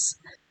space.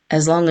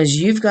 As long as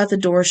you've got the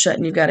door shut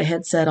and you've got a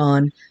headset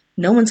on,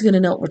 no one's going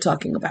to know what we're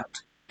talking about.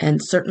 And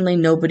certainly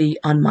nobody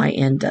on my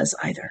end does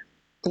either.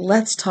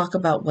 Let's talk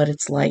about what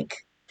it's like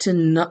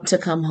to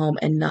come home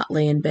and not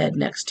lay in bed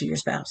next to your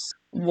spouse.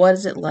 What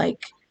is it like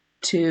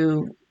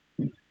to,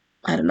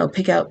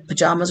 pick out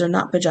pajamas or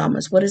not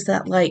pajamas? What is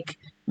that like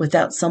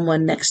without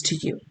someone next to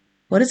you?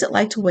 What is it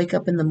like to wake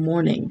up in the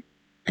morning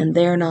and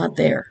they're not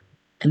there?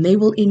 And they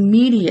will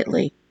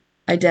immediately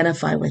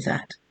identify with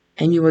that.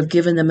 And you have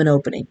given them an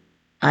opening.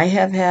 I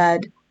have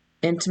had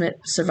intimate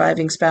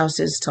surviving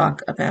spouses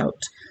talk about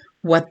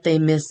what they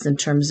missed in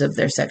terms of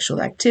their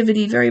sexual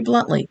activity very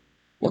bluntly.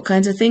 What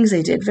kinds of things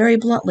they did very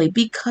bluntly,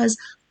 because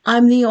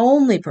I'm the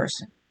only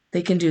person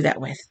they can do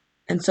that with.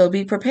 And so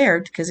be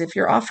prepared, because if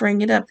you're offering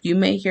it up, you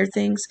may hear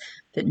things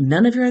that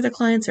none of your other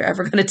clients are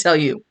ever going to tell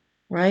you,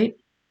 right?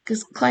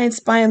 Because clients,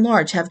 by and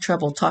large, have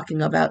trouble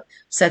talking about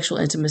sexual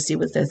intimacy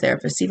with their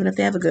therapist, even if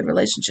they have a good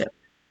relationship.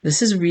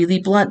 This is really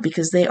blunt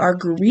because they are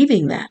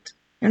grieving that.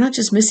 They're not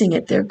just missing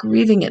it, they're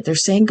grieving it. They're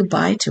saying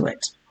goodbye to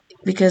it.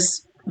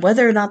 Because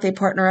whether or not they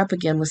partner up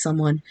again with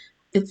someone,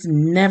 it's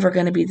never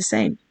going to be the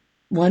same.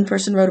 One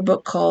person wrote a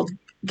book called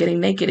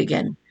Getting Naked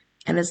Again,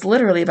 and it's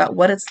literally about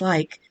what it's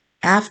like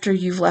after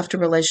you've left a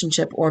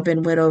relationship or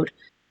been widowed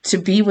to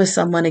be with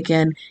someone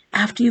again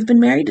after you've been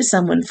married to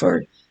someone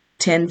for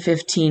 10,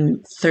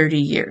 15, 30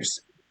 years.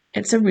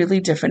 It's a really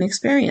different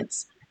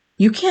experience.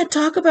 You can't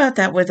talk about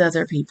that with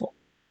other people.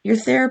 Your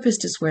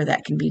therapist is where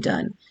that can be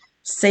done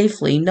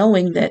safely,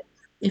 knowing that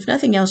if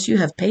nothing else, you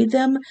have paid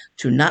them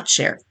to not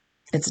share.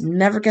 It's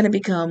never going to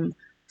become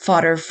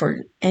fodder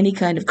for any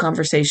kind of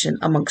conversation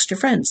amongst your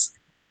friends.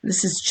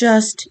 This is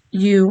just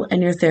you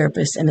and your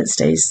therapist, and it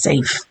stays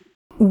safe.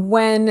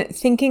 When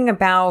thinking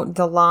about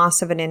the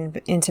loss of an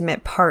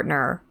intimate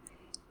partner,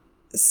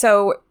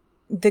 so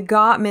the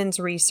Gottman's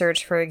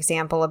research, for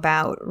example,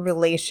 about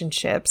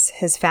relationships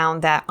has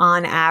found that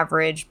on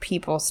average,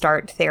 couples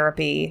start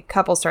therapy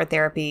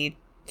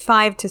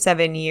 5 to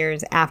 7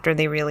 years after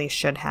they really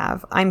should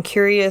have. I'm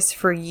curious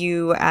for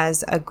you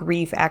as a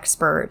grief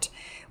expert,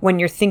 when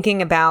you're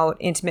thinking about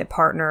intimate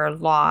partner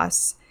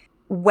loss,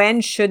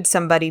 when should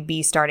somebody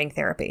be starting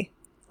therapy?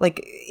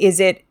 Like, is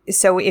it,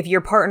 so if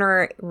your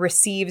partner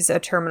receives a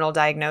terminal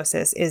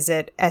diagnosis, is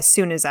it as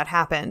soon as that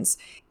happens?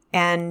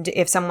 And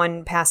if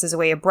someone passes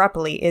away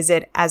abruptly, is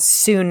it as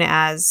soon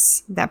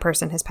as that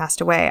person has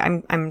passed away?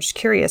 I'm just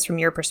curious from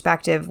your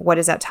perspective, what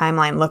does that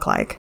timeline look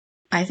like?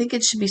 I think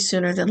it should be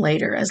sooner than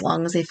later, as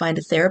long as they find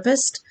a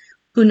therapist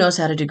who knows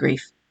how to do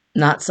grief,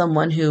 not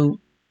someone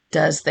who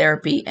does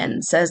therapy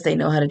and says they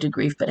know how to do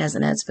grief but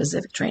hasn't had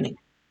specific training.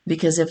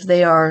 Because if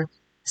they are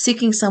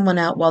seeking someone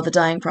out while the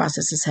dying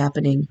process is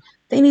happening,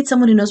 they need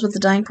someone who knows what the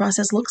dying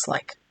process looks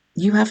like.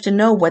 You have to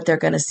know what they're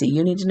going to see.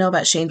 You need to know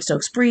about Shane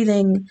Stokes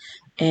breathing,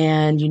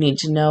 and you need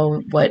to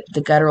know what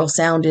the guttural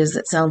sound is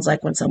that sounds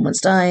like when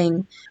someone's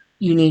dying.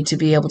 You need to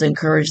be able to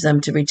encourage them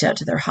to reach out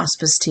to their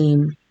hospice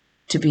team,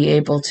 to be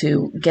able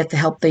to get the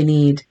help they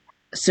need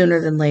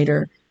sooner than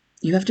later.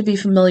 You have to be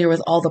familiar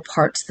with all the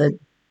parts, the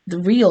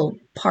real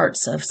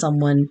parts of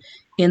someone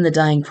in the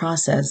dying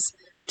process,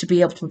 to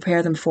be able to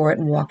prepare them for it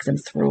and walk them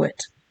through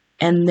it.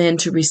 And then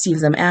to receive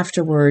them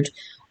afterward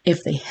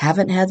if they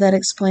haven't had that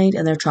explained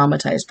and they're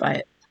traumatized by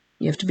it.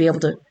 You have to be able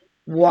to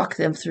walk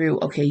them through,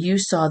 okay, you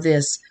saw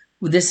this,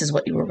 this is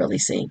what you were really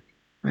seeing,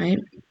 right?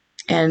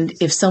 And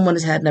if someone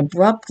has had an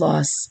abrupt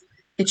loss,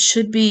 it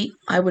should be,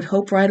 I would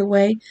hope, right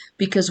away,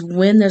 because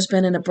when there's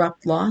been an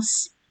abrupt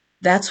loss,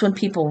 that's when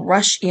people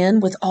rush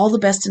in with all the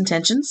best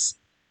intentions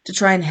to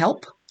try and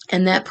help.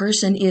 And that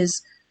person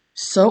is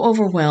so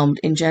overwhelmed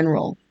in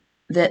general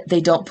that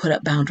they don't put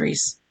up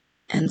boundaries.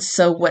 And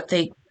so what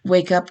they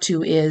wake up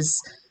to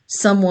is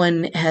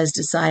someone has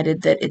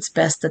decided that it's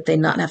best that they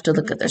not have to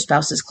look at their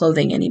spouse's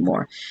clothing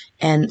anymore.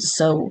 And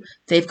so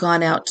they've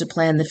gone out to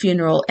plan the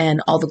funeral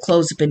and all the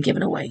clothes have been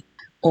given away.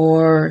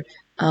 Or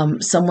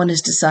someone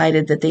has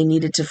decided that they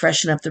needed to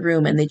freshen up the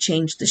room and they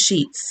changed the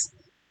sheets.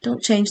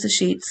 Don't change the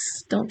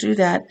sheets. Don't do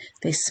that.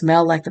 They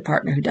smell like the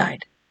partner who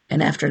died.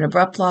 And after an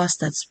abrupt loss,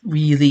 that's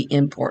really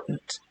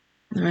important.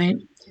 All right?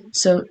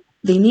 So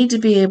they need to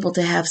be able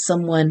to have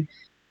someone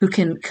who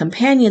can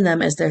companion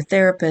them as their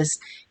therapist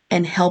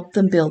and help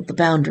them build the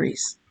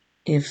boundaries.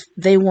 If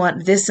they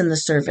want this in the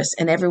service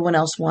and everyone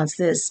else wants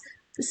this,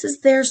 this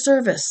is their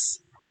service.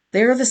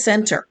 They're the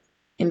center.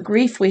 In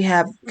grief, we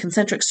have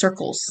concentric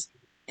circles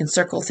in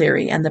circle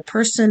theory, and the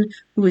person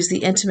who is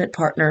the intimate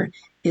partner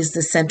is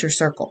the center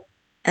circle.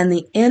 And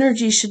the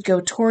energy should go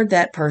toward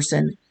that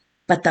person,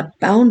 but the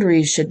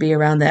boundaries should be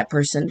around that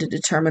person to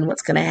determine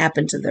what's going to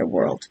happen to their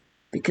world,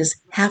 because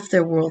half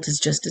their world has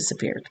just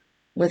disappeared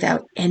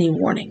without any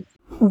warning.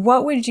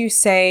 What would you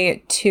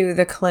say to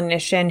the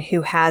clinician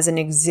who has an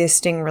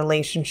existing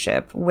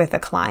relationship with a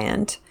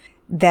client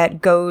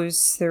that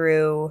goes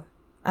through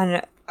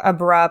an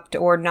abrupt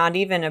or not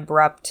even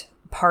abrupt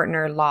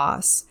partner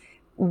loss?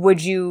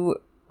 Would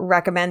you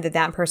recommend that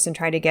that person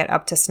try to get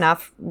up to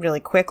snuff really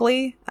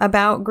quickly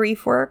about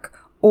grief work?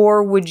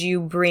 Or would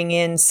you bring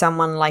in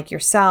someone like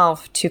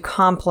yourself to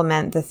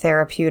complement the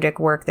therapeutic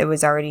work that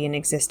was already in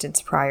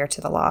existence prior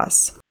to the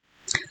loss?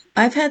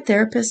 I've had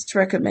therapists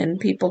recommend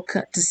people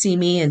to see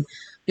me, and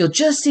you'll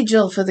just see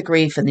Jill for the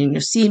grief and then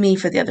you'll see me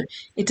for the other.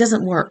 It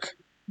doesn't work,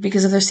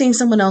 because if they're seeing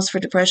someone else for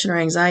depression or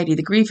anxiety,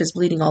 the grief is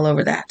bleeding all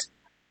over that,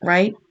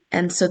 right?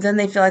 And so then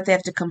they feel like they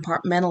have to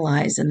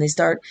compartmentalize, and they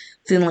start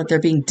feeling like they're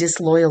being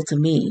disloyal to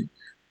me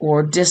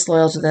or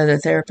disloyal to the other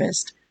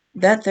therapist.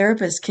 That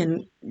therapist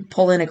can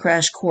pull in a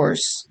crash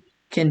course,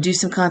 can do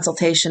some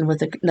consultation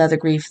with another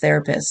grief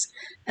therapist.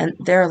 And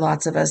there are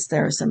lots of us.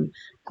 There are some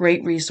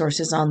great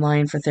resources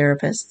online for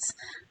therapists.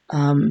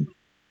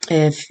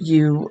 If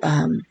you,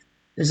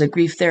 there's a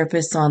grief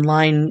therapists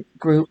online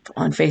group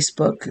on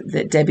Facebook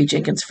that Debbie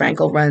Jenkins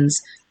Frankel runs,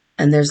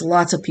 and there's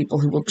lots of people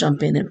who will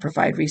jump in and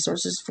provide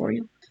resources for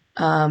you.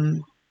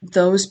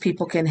 Those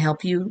people can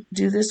help you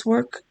do this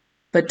work,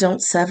 but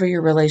don't sever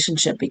your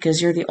relationship,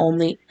 because you're the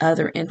only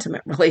other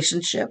intimate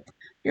relationship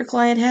your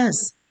client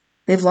has.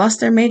 They've lost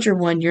their major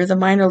one. You're the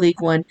minor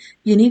league one.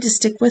 You need to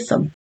stick with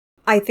them.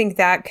 I think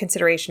that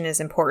consideration is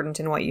important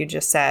in what you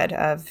just said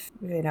of,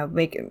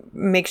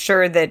 make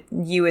sure that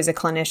you as a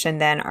clinician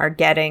then are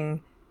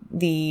getting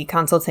the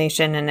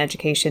consultation and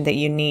education that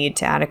you need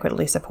to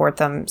adequately support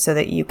them so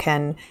that you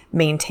can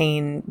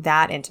maintain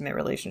that intimate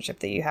relationship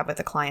that you have with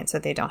the client so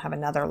they don't have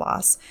another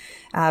loss.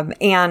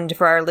 And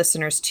for our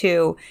listeners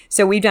too,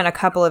 so we've done a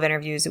couple of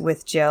interviews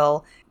with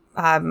Jill,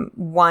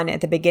 one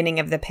at the beginning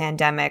of the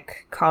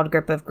pandemic called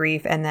Grip of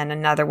Grief, and then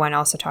another one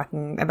also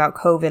talking about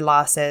COVID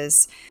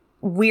losses.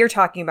 We're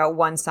talking about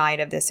one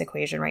side of this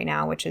equation right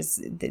now, which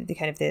is the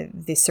kind of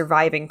the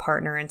surviving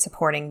partner and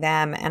supporting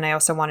them. And I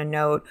also want to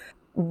note,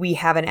 we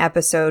have an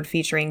episode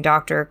featuring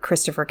Dr.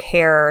 Christopher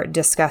Kerr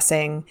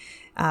discussing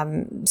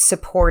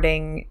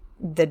supporting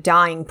the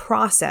dying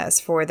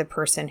process for the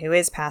person who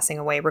is passing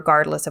away,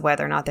 regardless of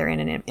whether or not they're in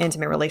an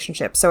intimate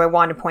relationship. So I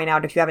want to point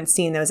out, if you haven't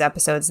seen those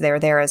episodes, they're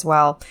there as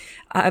well.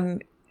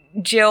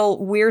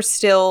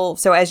 Jill,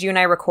 so as you and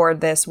I record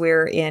this,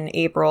 we're in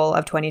April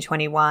of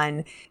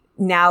 2021.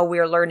 Now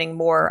we're learning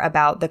more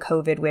about the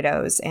COVID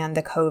widows and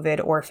the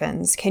COVID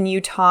orphans. Can you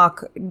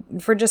talk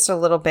for just a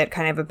little bit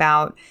kind of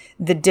about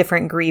the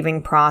different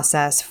grieving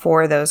process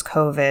for those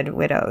COVID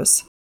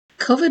widows?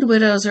 COVID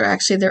widows are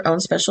actually their own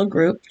special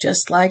group,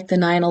 just like the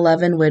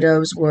 9/11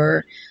 widows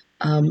were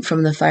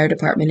from the fire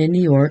department in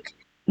New York.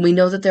 We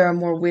know that there are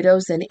more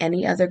widows than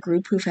any other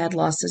group who've had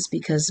losses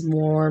because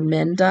more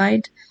men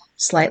died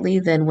slightly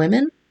than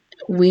women.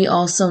 We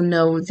also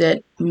know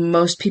that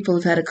most people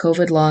who've had a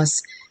COVID loss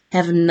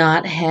have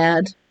not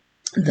had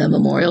the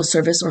memorial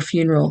service or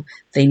funeral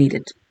they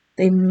needed.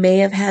 They may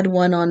have had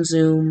one on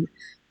Zoom.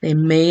 They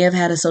may have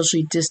had a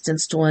socially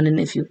distanced one.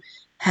 And if you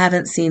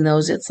haven't seen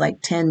those, it's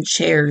like 10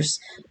 chairs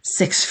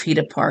 6 feet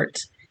apart.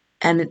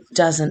 And it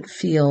doesn't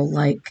feel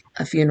like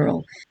a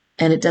funeral.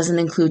 And it doesn't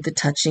include the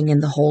touching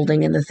and the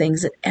holding and the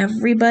things that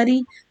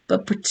everybody,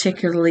 but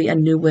particularly a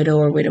new widow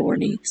or widower,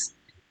 needs.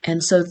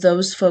 And so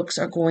those folks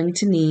are going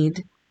to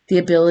need the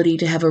ability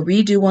to have a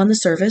redo on the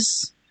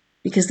service,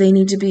 because they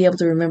need to be able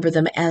to remember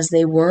them as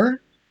they were,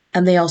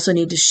 and they also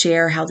need to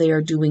share how they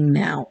are doing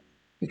now,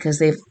 because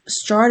they've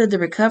started the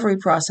recovery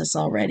process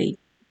already,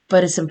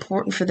 but it's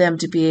important for them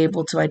to be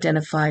able to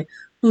identify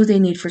who they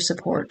need for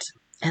support,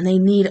 and they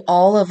need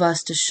all of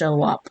us to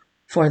show up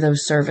for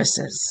those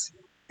services.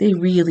 They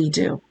really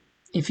do.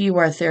 If you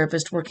are a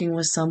therapist working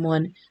with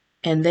someone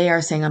and they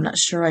are saying, I'm not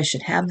sure I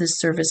should have this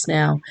service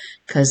now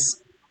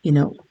because,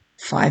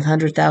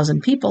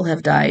 500,000 people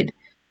have died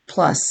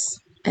plus,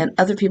 and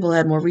other people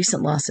had more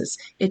recent losses.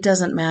 It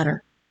doesn't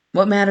matter.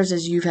 What matters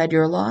is you've had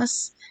your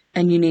loss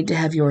and you need to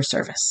have your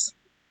service.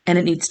 And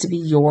it needs to be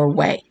your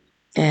way.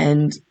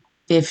 And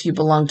if you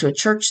belong to a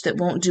church that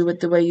won't do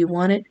it the way you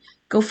want it,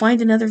 go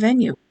find another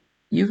venue.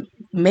 You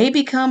may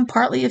become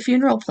partly a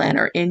funeral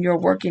planner in your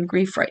work in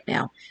grief right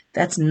now.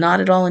 That's not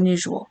at all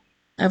unusual.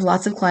 I have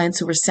lots of clients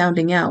who are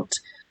sounding out.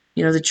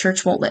 The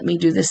church won't let me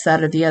do this,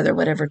 that, or the other,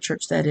 whatever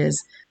church that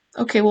is.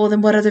 Okay, well,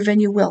 then what other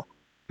venue will,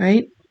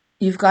 right?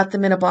 You've got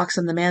them in a box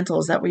on the mantle.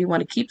 Is that where you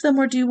want to keep them,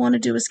 or do you want to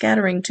do a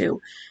scattering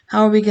too?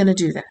 How are we going to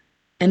do that?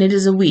 And it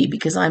is a we,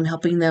 because I'm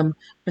helping them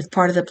with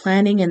part of the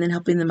planning and then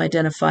helping them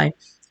identify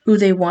who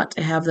they want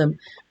to have them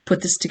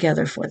put this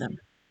together for them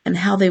and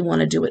how they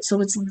want to do it. So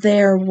it's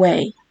their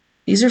way.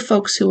 These are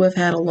folks who have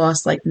had a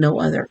loss like no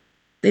other.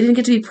 They didn't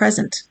get to be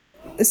present.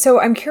 So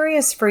I'm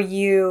curious for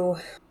you,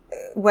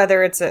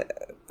 whether it's a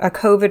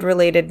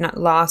COVID-related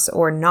loss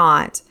or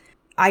not,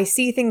 I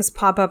see things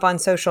pop up on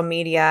social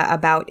media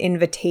about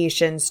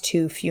invitations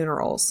to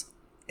funerals.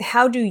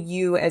 How do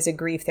you as a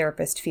grief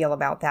therapist feel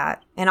about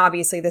that? And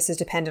obviously this is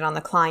dependent on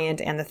the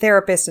client and the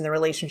therapist and the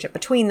relationship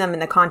between them in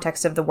the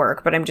context of the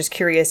work. But I'm just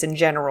curious in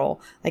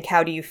general,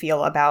 how do you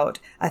feel about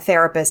a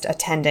therapist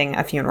attending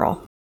a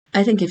funeral?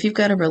 I think if you've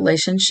got a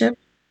relationship,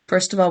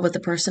 first of all, with the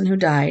person who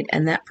died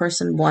and that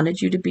person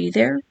wanted you to be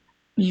there,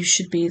 you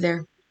should be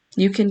there.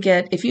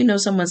 If you know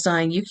someone's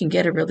dying, you can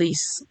get a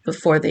release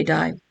before they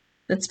die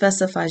that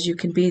specifies you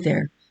can be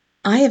there.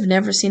 I have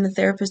never seen a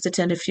therapist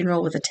attend a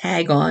funeral with a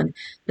tag on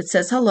that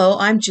says, hello,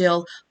 I'm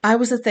Jill. I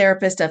was a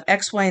therapist of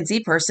X, Y, and Z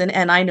person,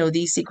 and I know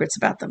these secrets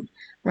about them,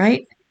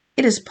 right?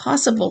 It is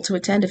possible to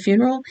attend a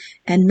funeral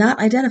and not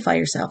identify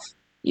yourself.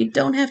 You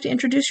don't have to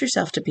introduce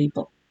yourself to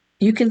people.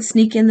 You can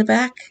sneak in the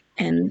back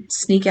and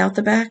sneak out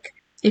the back.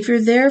 If you're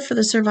there for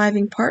the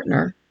surviving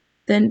partner,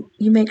 then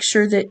you make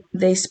sure that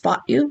they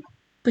spot you,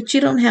 but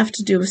you don't have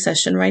to do a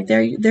session right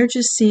there. They're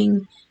just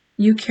seeing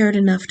you cared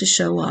enough to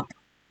show up.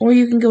 Or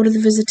you can go to the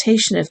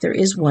visitation if there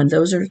is one.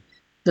 Those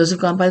have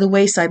gone by the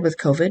wayside with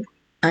COVID.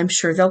 I'm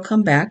sure they'll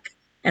come back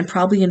and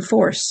probably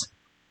enforce.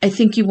 I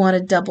think you want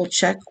to double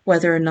check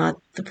whether or not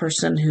the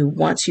person who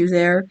wants you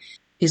there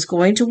is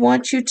going to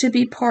want you to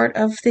be part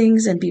of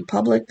things and be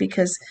public,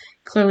 because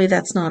clearly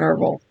that's not our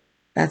role.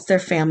 That's their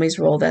family's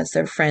role. That's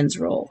their friend's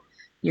role.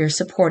 You're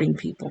supporting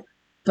people.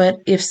 But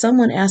if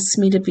someone asks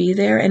me to be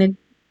there, and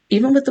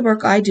even with the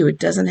work I do, it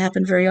doesn't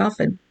happen very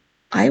often,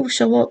 I will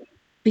show up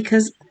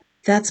because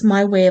that's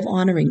my way of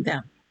honoring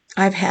them.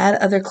 I've had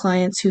other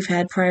clients who've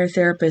had prior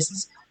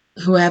therapists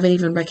who haven't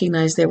even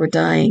recognized they were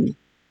dying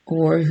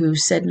or who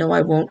said, no,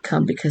 I won't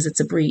come because it's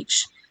a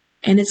breach.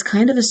 And it's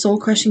kind of a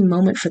soul-crushing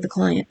moment for the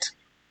client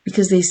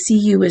because they see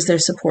you as their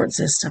support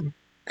system.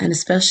 And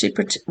especially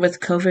with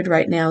COVID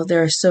right now,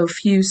 there are so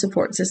few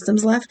support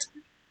systems left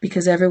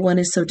because everyone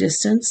is so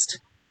distanced.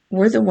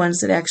 We're the ones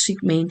that actually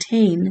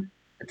maintain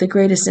the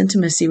greatest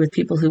intimacy with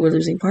people who are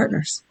losing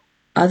partners,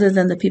 other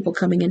than the people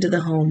coming into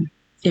the home,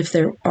 if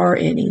there are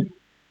any,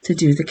 to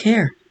do the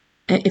care.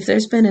 And if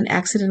there's been an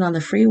accident on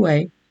the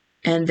freeway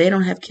and they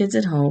don't have kids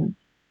at home,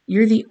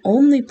 you're the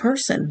only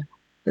person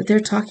that they're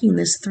talking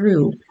this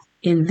through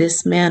in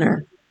this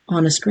manner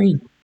on a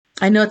screen.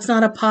 I know it's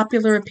not a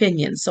popular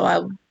opinion, so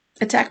I'll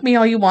attack me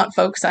all you want,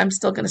 folks. I'm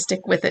still going to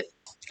stick with it.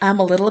 I'm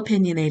a little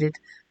opinionated.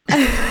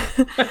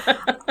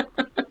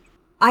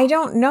 I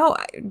don't know.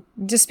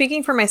 Just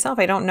speaking for myself,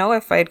 I don't know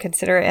if I'd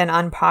consider it an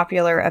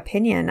unpopular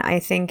opinion. I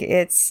think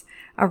it's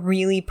a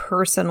really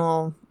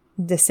personal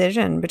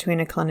decision between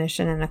a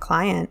clinician and a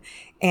client.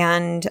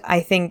 And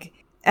I think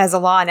as a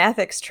law and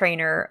ethics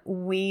trainer,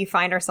 we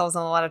find ourselves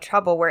in a lot of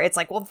trouble where it's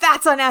like, well,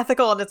 that's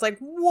unethical. And it's like,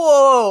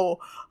 whoa,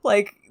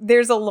 like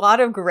there's a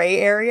lot of gray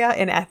area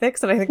in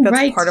ethics. And I think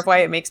that's part of why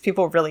it makes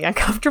people really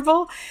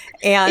uncomfortable.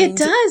 And it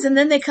does. And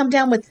then they come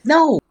down with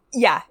no.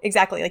 Yeah,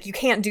 exactly. Like you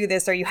can't do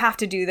this or you have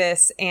to do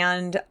this.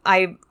 And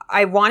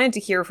I wanted to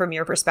hear from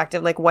your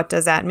perspective, like, what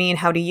does that mean?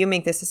 How do you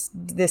make this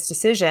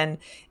decision?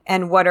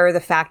 And what are the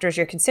factors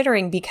you're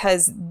considering?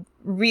 Because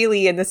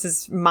really, and this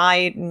is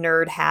my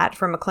nerd hat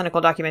from a clinical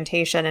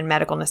documentation and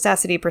medical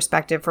necessity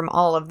perspective, from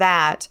all of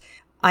that,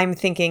 I'm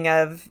thinking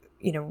of,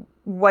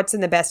 what's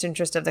in the best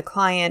interest of the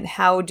client?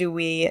 How do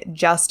we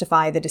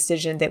justify the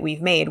decision that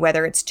we've made,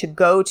 whether it's to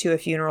go to a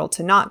funeral,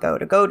 to not go,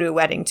 to go to a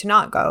wedding, to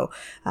not go,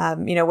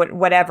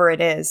 whatever it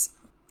is.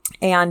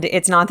 And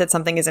it's not that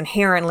something is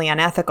inherently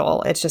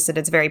unethical. It's just that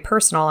it's very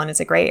personal and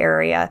it's a gray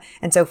area.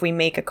 And so if we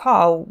make a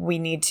call, we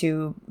need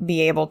to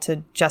be able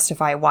to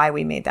justify why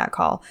we made that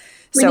call.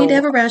 We need to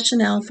have a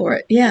rationale for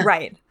it. Yeah.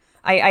 Right.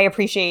 I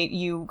appreciate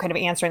you kind of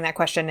answering that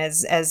question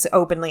as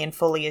openly and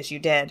fully as you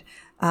did.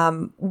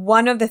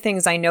 One of the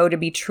things I know to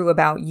be true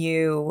about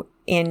you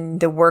in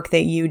the work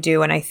that you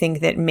do, and I think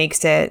that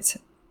makes it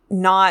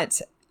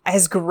not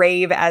as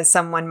grave as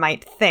someone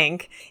might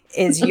think,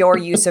 is your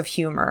use of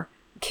humor.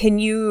 Can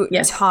you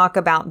talk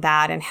about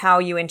that and how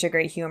you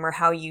integrate humor,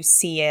 how you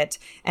see it,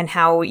 and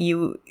how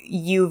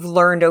you've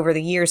learned over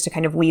the years to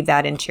kind of weave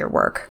that into your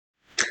work?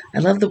 I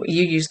love that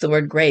you used the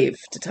word grave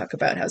to talk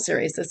about how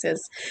serious this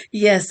is.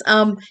 Yes,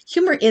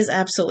 humor is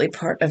absolutely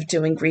part of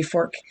doing grief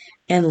work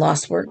and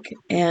loss work,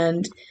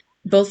 and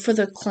both for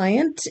the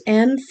client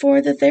and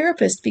for the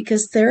therapist,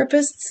 because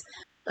therapists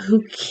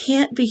who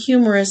can't be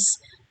humorous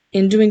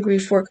in doing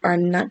grief work are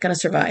not going to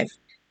survive.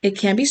 It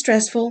can be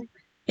stressful.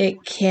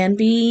 It can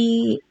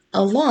be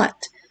a lot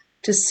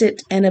to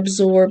sit and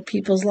absorb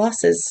people's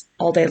losses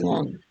all day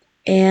long.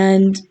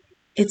 And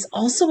it's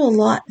also a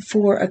lot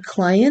for a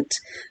client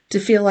to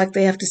feel like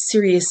they have to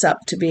serious up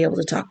to be able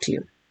to talk to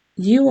you.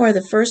 You are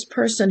the first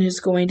person who's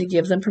going to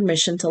give them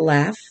permission to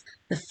laugh,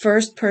 the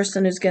first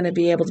person who's going to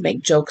be able to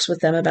make jokes with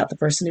them about the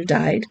person who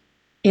died,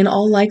 in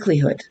all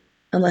likelihood,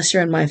 unless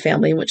you're in my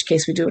family, in which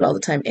case we do it all the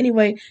time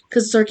anyway,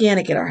 because it's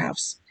organic at our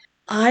house.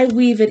 I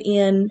weave it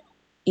in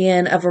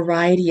a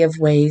variety of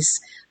ways,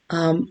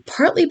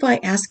 partly by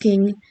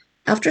asking,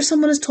 after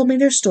someone has told me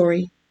their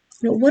story,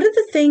 what are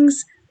the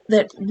things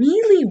that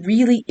really,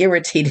 really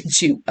irritated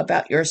you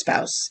about your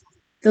spouse?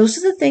 Those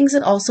are the things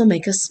that also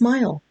make us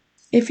smile,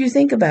 if you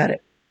think about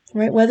it,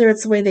 right? Whether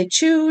it's the way they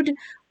chewed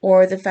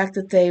or the fact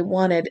that they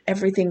wanted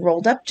everything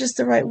rolled up just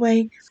the right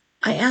way.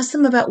 I asked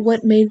them about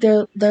what made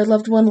their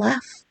loved one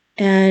laugh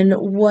and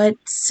what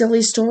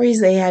silly stories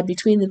they had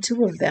between the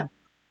two of them.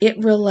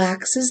 It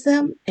relaxes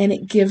them and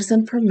it gives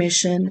them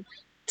permission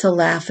to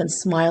laugh and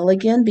smile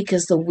again,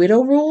 because the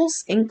widow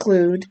rules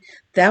include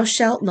thou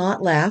shalt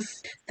not laugh,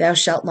 thou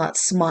shalt not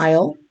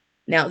smile.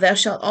 Now, thou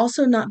shalt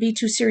also not be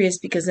too serious,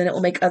 because then it will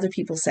make other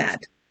people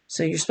sad.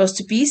 So you're supposed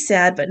to be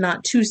sad, but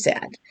not too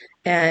sad.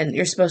 And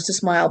you're supposed to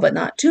smile, but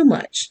not too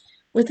much.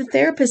 With a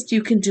therapist,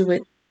 you can do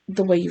it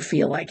the way you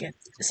feel like it.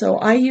 So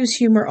I use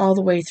humor all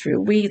the way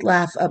through. We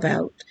laugh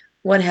about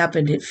what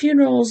happened at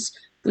funerals.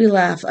 We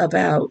laugh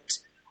about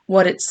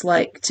what it's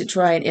like to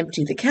try and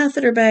empty the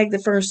catheter bag the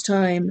first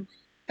time.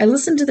 I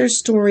listen to their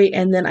story,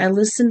 and then I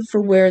listen for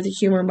where the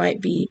humor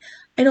might be.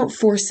 I don't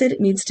force it.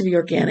 It needs to be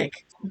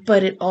organic.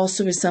 But it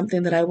also is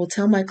something that I will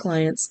tell my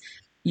clients,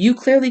 you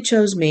clearly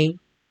chose me.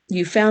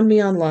 You found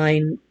me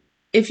online.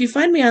 If you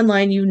find me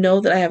online, you know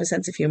that I have a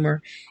sense of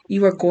humor.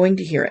 You are going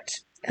to hear it.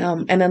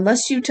 And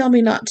unless you tell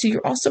me not to,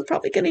 you're also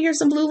probably going to hear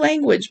some blue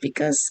language,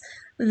 because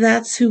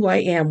that's who I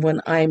am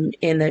when I'm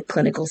in a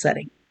clinical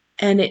setting.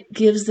 And it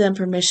gives them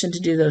permission to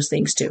do those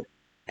things too.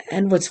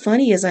 And what's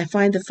funny is I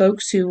find the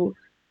folks who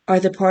are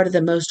the part of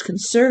the most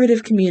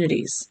conservative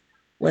communities,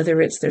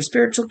 whether it's their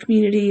spiritual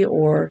community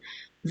or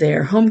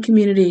their home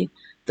community,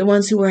 the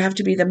ones who have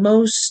to be the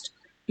most,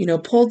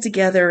 pulled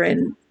together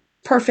and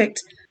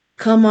perfect,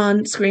 come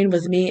on screen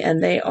with me,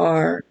 and they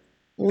are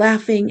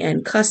laughing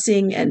and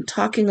cussing and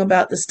talking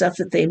about the stuff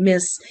that they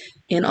miss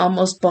in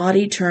almost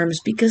body terms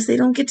because they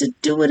don't get to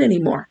do it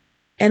anymore.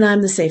 And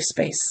I'm the safe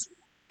space.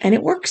 And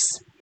it works.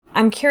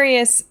 I'm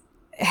curious,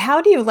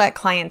 how do you let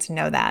clients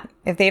know that?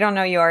 If they don't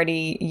know you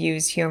already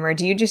use humor,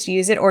 do you just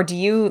use it, or do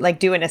you like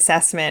do an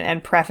assessment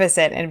and preface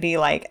it and be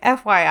like,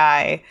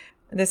 FYI,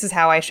 this is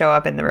how I show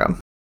up in the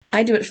room?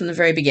 I do it from the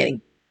very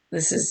beginning.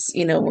 This is,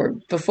 we're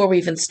before we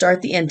even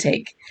start the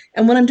intake.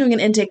 And when I'm doing an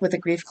intake with a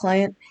grief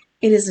client,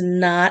 it is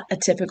not a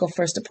typical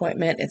first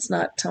appointment. It's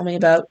not tell me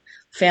about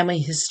family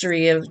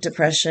history of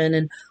depression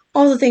and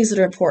all the things that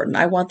are important.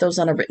 I want those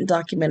on a written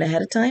document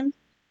ahead of time.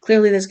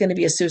 Clearly, there's going to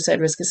be a suicide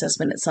risk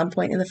assessment at some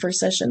point in the first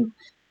session,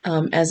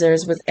 as there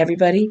is with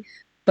everybody.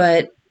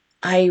 But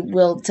I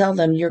will tell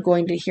them you're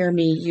going to hear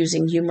me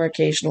using humor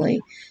occasionally,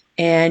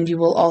 and you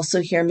will also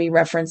hear me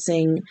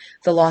referencing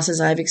the losses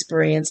I've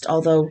experienced,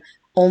 although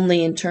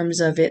only in terms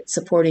of it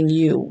supporting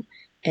you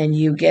and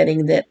you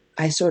getting that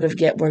I sort of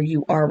get where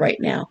you are right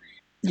now.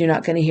 You're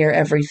not going to hear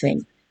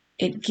everything.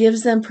 It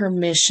gives them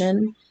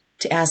permission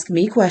to ask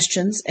me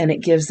questions, and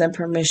it gives them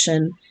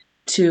permission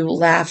to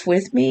laugh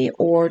with me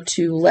or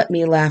to let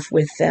me laugh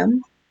with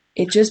them.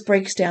 It just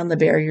breaks down the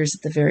barriers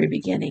at the very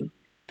beginning.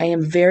 I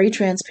am very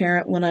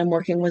transparent when I'm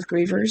working with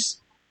grievers.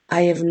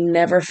 I have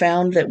never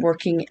found that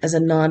working as a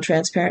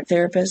non-transparent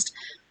therapist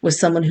with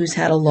someone who's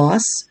had a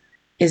loss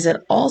is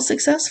at all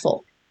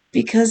successful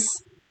because,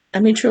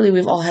 truly,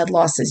 we've all had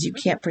losses. You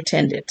can't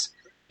pretend it.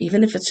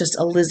 Even if it's just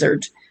a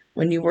lizard,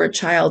 when you were a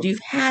child,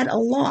 you've had a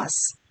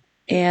loss.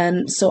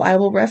 And so I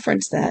will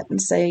reference that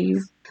and say,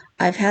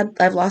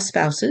 I've lost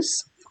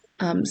spouses.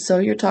 So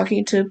you're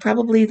talking to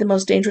probably the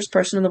most dangerous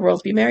person in the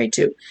world to be married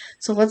to.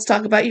 So let's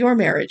talk about your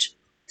marriage.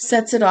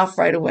 Sets it off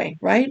right away,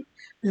 right? And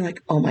they're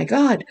like, oh my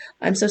God,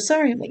 I'm so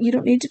sorry. I'm like, you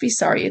don't need to be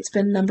sorry. It's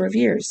been a number of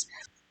years.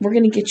 We're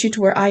going to get you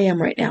to where I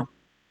am right now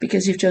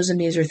because you've chosen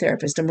me as your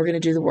therapist, and we're going to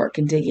do the work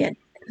and dig in.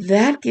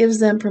 That gives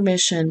them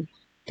permission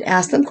to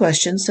ask them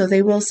questions. So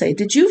they will say,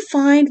 did you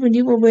find when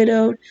you were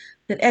widowed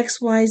that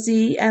X, Y,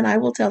 Z? And I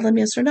will tell them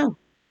yes or no.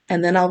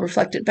 And then I'll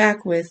reflect it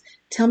back with,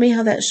 tell me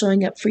how that's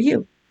showing up for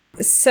you.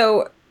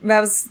 So that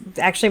was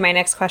actually my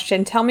next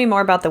question. Tell me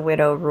more about the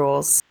widow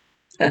rules.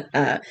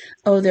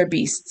 Oh, they're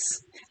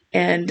beasts.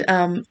 And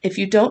if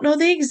you don't know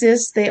they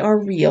exist, they are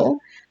real.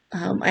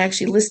 I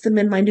actually list them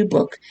in my new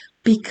book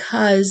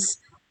because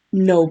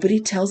nobody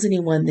tells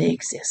anyone they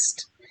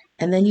exist.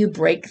 And then you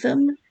break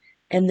them,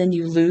 and then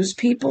you lose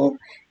people,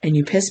 and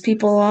you piss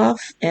people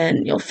off,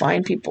 and you'll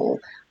find people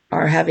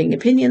are having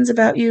opinions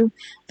about you.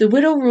 The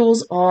widow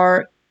rules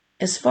are,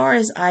 as far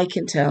as I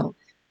can tell,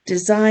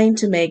 designed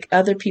to make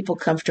other people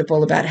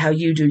comfortable about how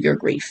you do your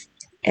grief.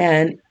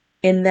 And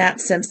in that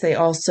sense, they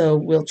also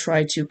will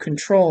try to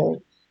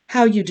control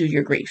how you do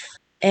your grief.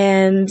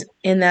 And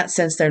in that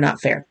sense, they're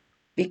not fair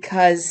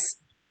because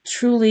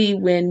truly,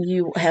 when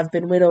you have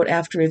been widowed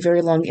after a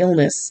very long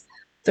illness,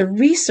 the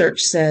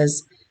research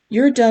says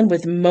you're done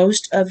with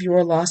most of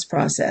your loss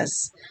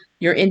process,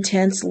 your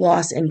intense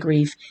loss and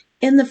grief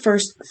in the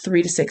first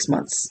 3 to 6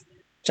 months.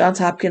 Johns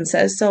Hopkins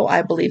says so.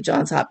 I believe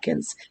Johns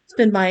Hopkins. It's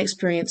been my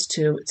experience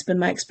too. It's been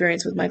my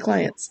experience with my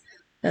clients.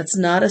 That's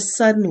not a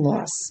sudden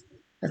loss.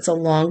 That's a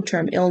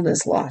long-term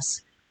illness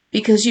loss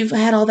because you've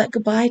had all that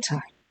goodbye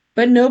time.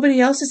 But nobody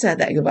else has had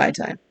that goodbye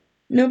time.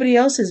 Nobody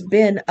else has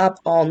been up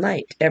all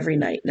night, every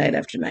night, night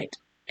after night,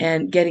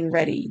 and getting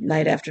ready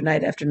night after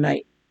night after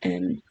night,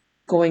 and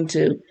going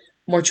to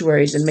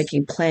mortuaries and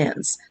making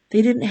plans.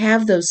 They didn't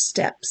have those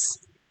steps.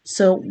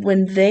 So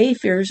when they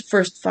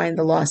first find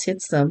the loss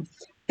hits them,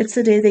 it's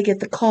the day they get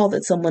the call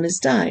that someone has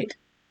died.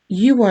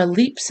 You are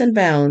leaps and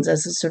bounds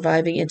as a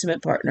surviving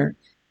intimate partner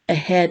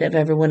ahead of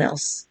everyone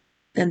else.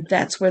 And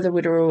that's where the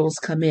widow rules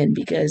come in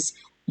because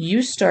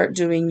you start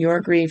doing your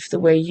grief the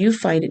way you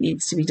find it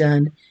needs to be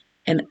done,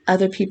 and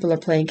other people are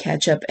playing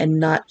catch up and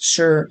not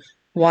sure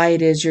why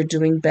it is you're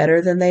doing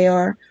better than they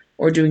are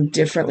or doing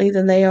differently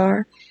than they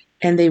are,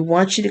 and they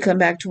want you to come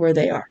back to where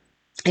they are.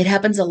 It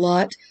happens a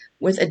lot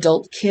with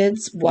adult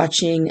kids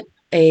watching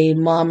a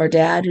mom or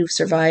dad who've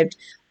survived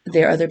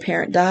their other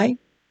parent die,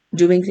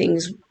 doing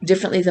things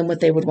differently than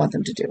what they would want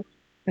them to do.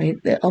 Right?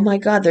 Oh my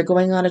God, they're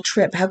going on a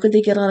trip. How could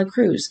they get on a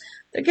cruise?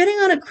 They're getting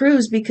on a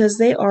cruise because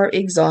they are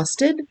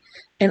exhausted,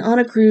 and on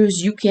a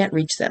cruise, you can't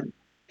reach them.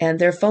 And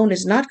their phone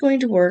is not going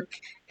to work,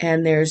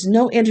 and there's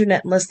no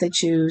internet unless they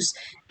choose,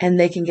 and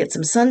they can get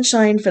some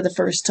sunshine for the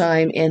first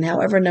time in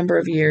however number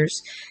of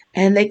years,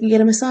 and they can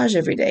get a massage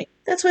every day.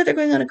 That's why they're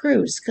going on a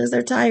cruise, because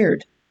they're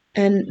tired,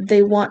 and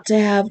they want to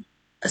have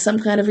some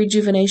kind of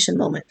rejuvenation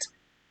moment,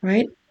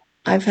 right?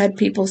 I've had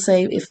people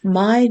say, if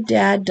my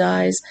dad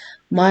dies,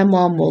 my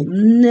mom will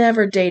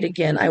never date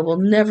again. I will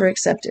never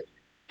accept it.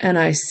 And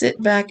I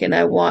sit back and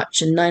I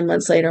watch, and 9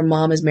 months later,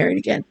 mom is married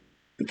again.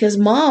 Because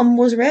mom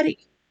was ready,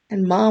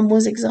 and mom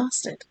was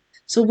exhausted.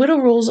 So widow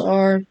rules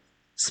are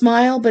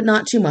smile, but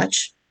not too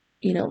much.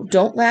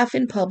 Don't laugh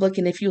in public,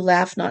 and if you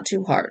laugh, not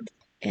too hard.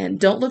 And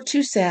don't look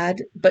too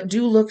sad, but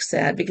do look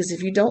sad, because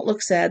if you don't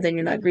look sad, then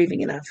you're not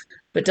grieving enough.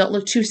 But don't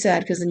look too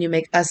sad, because then you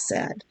make us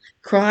sad.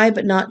 Cry,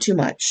 but not too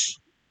much.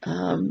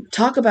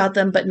 Talk about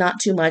them, but not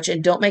too much,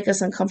 and don't make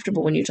us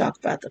uncomfortable when you talk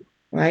about them.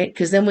 right?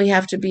 Because then we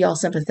have to be all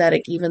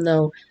sympathetic, even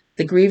though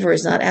the griever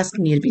is not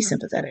asking you to be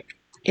sympathetic.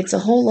 It's a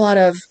whole lot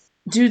of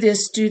do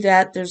this, do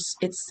that.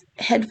 It's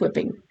head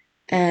whipping,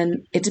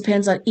 and it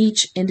depends on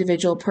each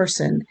individual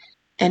person.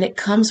 And it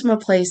comes from a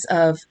place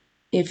of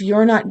if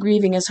you're not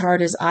grieving as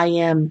hard as I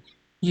am,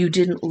 you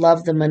didn't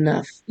love them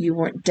enough. You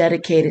weren't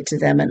dedicated to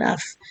them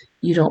enough.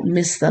 You don't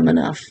miss them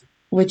enough,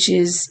 which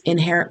is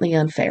inherently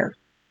unfair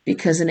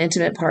because an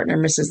intimate partner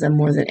misses them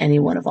more than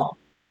anyone of all.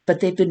 But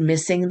they've been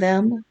missing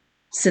them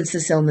since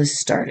this illness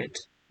started.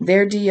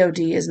 Their DOD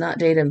is not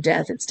date of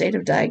death, it's date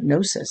of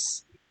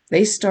diagnosis.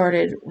 They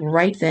started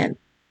right then,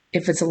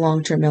 if it's a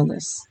long-term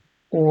illness,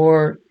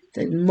 or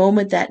the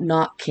moment that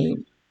knock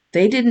came.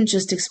 They didn't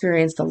just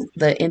experience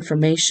the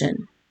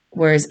information,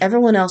 whereas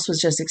everyone else was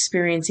just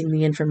experiencing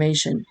the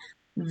information.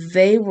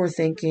 They were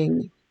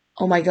thinking,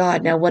 oh my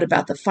God, now what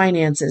about the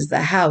finances,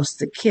 the house,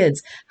 the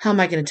kids? How am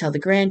I going to tell the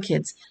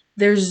grandkids?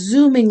 They're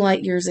zooming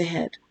light years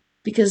ahead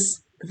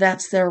because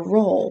that's their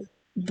role,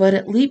 but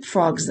it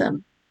leapfrogs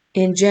them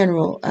in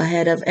general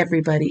ahead of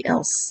everybody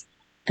else.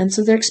 And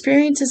so their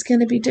experience is going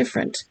to be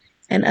different,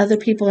 and other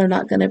people are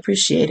not going to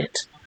appreciate it.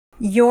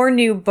 Your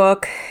new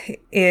book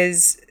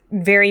is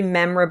very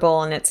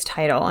memorable in its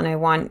title, and I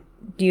want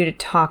you to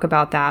talk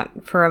about that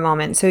for a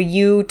moment. So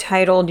you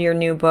titled your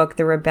new book,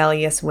 The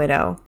Rebellious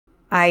Widow.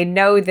 I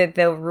know that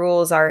the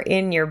rules are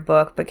in your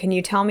book, but can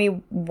you tell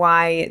me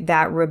why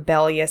that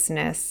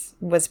rebelliousness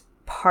was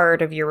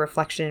part of your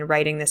reflection in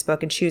writing this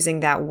book and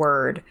choosing that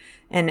word,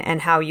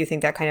 and how you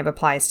think that kind of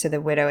applies to the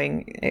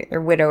widowing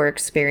or widower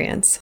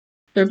experience?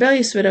 The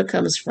rebellious widow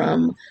comes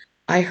from,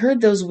 I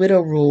heard those widow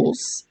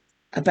rules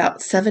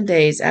about 7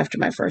 days after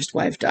my first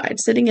wife died,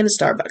 sitting in a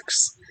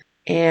Starbucks,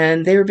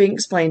 and they were being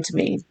explained to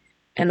me.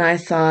 And I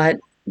thought,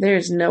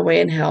 there's no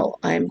way in hell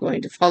I'm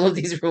going to follow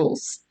these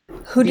rules.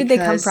 Who did they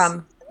come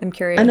from? I'm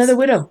curious. Another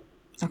widow.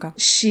 Okay.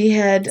 She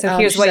had. So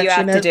here's what you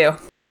have to do.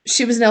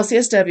 She was an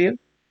LCSW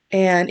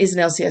and is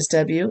an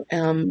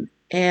LCSW.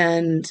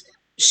 And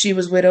she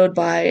was widowed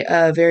by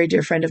a very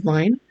dear friend of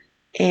mine.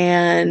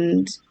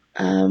 And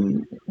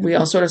we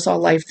all sort of saw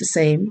life the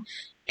same.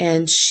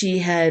 And she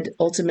had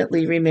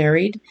ultimately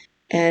remarried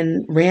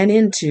and ran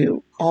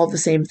into all the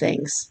same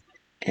things.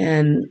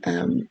 And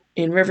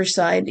in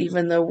Riverside,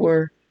 even though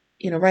we're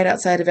right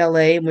outside of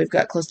LA and we've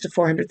got close to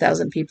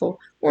 400,000 people,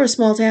 we're a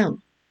small town.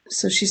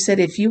 So she said,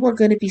 if you are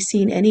going to be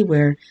seen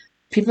anywhere,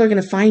 people are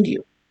going to find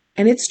you.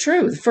 And it's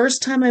true. The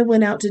first time I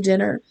went out to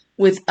dinner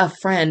with a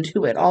friend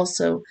who had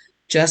also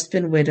just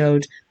been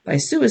widowed by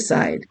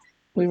suicide,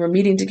 we were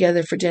meeting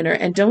together for dinner.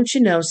 And don't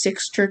you know,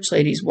 6 church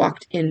ladies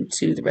walked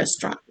into the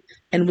restaurant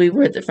and we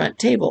were at the front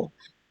table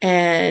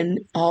and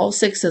all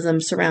 6 of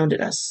them surrounded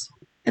us.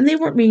 And they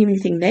weren't meaning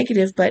anything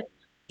negative, but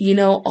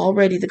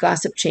already the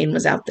gossip chain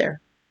was out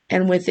there.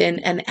 And within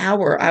an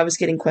hour, I was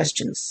getting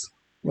questions.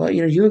 Well,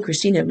 you and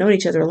Christina have known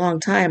each other a long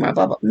time, or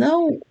blah, blah.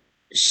 No,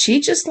 she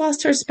just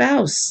lost her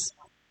spouse,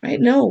 right?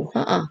 No,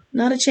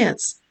 not a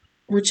chance.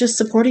 We're just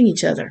supporting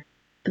each other.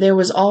 There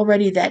was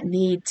already that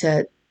need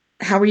to,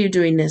 how are you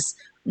doing this?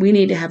 We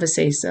need to have a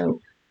say-so.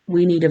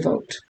 We need a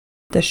vote.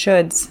 The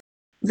shoulds.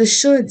 The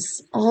shoulds,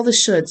 all the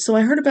shoulds. So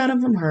I heard about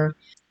them from her.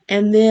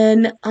 And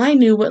then I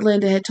knew what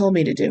Linda had told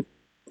me to do,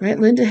 right?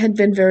 Linda had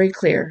been very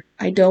clear.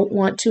 I don't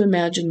want to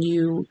imagine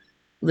you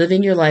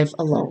living your life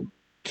alone.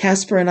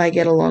 Casper and I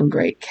get along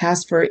great.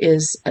 Casper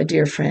is a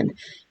dear friend.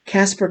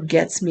 Casper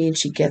gets me and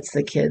she gets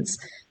the kids.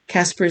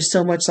 Casper is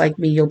so much like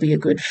me, you'll be a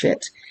good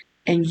fit.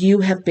 And you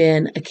have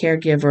been a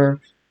caregiver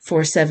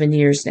for 7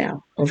 years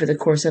now, over the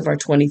course of our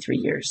 23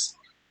 years.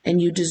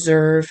 And you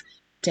deserve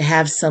to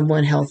have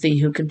someone healthy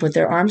who can put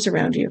their arms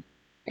around you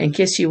and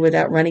kiss you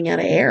without running out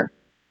of air.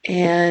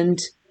 And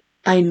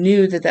I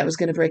knew that that was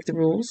going to break the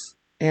rules.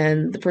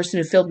 And the person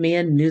who filled me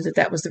in knew that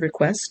that was the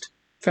request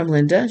from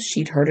Linda.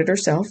 She'd heard it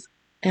herself.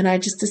 And I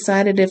just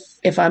decided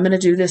if I'm going to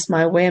do this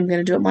my way, I'm going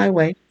to do it my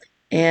way.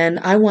 And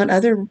I want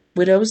other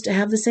widows to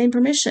have the same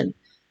permission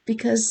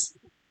because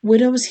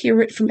widows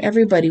hear it from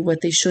everybody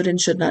what they should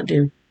and should not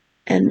do.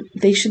 And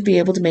they should be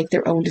able to make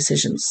their own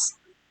decisions.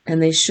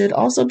 And they should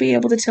also be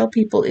able to tell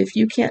people, if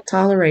you can't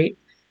tolerate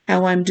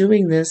how I'm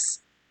doing this,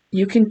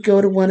 you can go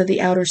to one of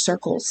the outer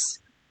circles.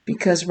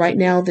 Because right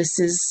now this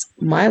is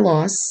my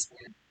loss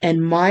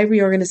and my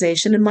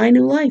reorganization and my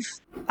new life.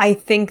 I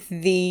think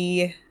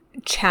the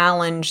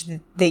challenge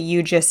that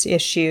you just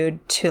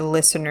issued to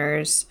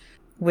listeners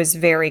was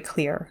very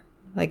clear.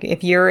 Like,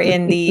 if you're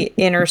in the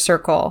inner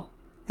circle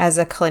as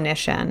a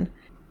clinician,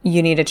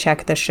 you need to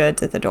check the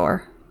shoulds at the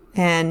door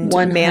and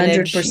 100%.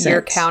 Manage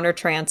your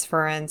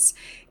countertransference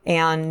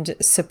and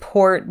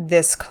support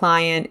this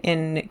client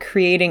in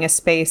creating a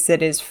space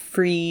that is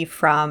free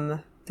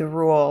from the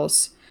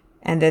rules,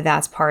 and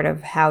that's part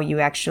of how you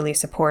actually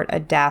support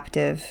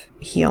adaptive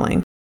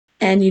healing.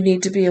 And you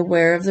need to be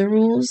aware of the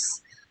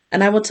rules.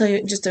 And I will tell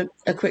you just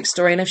a quick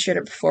story, and I've shared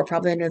it before,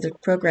 probably in other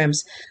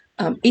programs.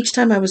 Each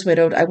time I was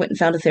widowed, I went and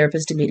found a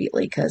therapist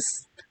immediately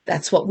because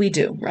that's what we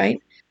do, right?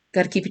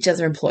 Got to keep each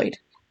other employed.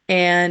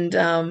 And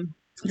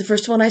the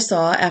first one I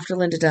saw after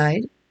Linda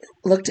died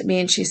looked at me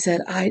and she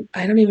said, I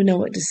don't even know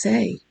what to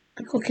say.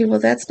 Okay, well,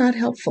 that's not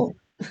helpful.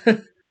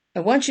 I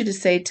want you to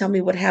say, tell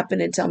me what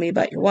happened and tell me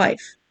about your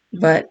wife.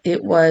 But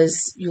it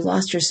was, you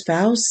lost your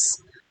spouse.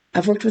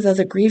 I've worked with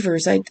other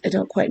grievers. I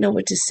don't quite know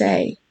what to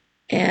say.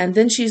 And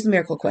then she used the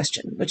miracle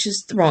question, which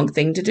is the wrong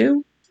thing to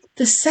do.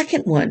 The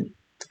second one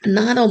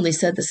not only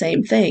said the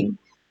same thing,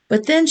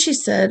 but then she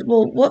said,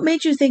 well, what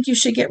made you think you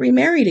should get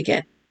remarried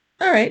again?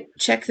 All right,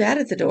 check that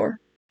at the door.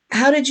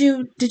 Did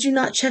you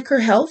not check her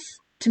health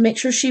to make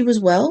sure she was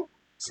well?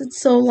 Said,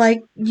 so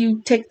like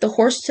you take the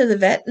horse to the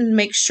vet and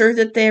make sure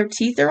that their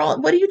teeth are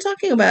all, what are you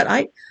talking about?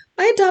 I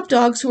adopt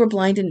dogs who are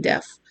blind and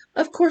deaf.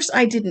 Of course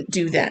I didn't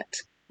do that,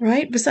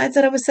 right? Besides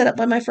that, I was set up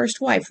by my first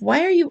wife.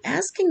 Why are you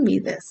asking me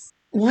this?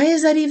 Why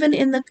is that even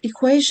in the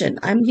equation?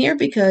 I'm here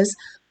because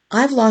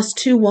I've lost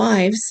two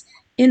wives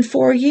in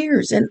 4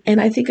 years,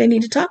 and I think I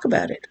need to talk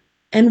about it.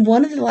 And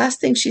one of the last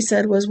things she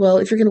said was, well,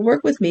 if you're going to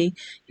work with me,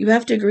 you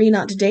have to agree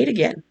not to date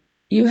again.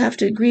 You have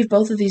to grieve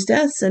both of these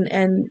deaths,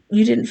 and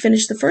you didn't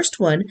finish the first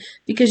one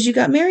because you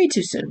got married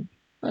too soon.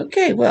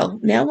 Okay, well,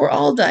 now we're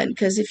all done,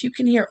 because if you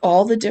can hear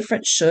all the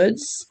different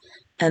shoulds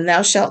and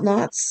thou shalt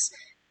nots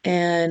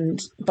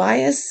and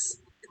bias,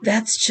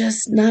 that's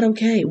just not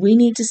okay. We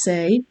need to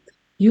say,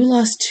 you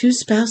lost two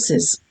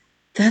spouses.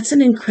 That's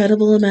an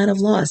incredible amount of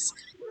loss.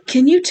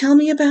 Can you tell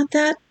me about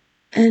that?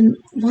 And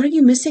what are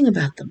you missing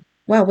about them?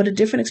 Wow, what a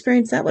different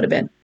experience that would have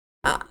been.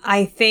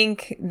 I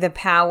think the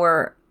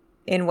power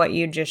in what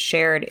you just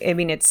shared, I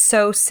mean, it's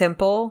so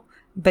simple,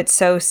 but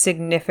so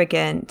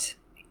significant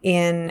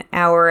in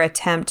our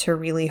attempt to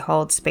really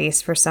hold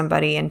space for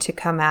somebody and to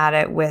come at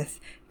it with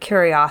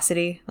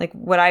curiosity, like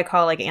what I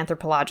call like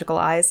anthropological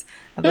eyes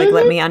of like,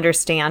 let Mm-hmm. me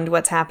understand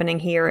what's happening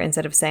here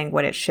instead of saying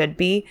what it should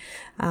be.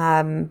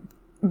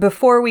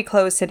 Before we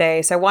close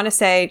today, so I want to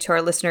say to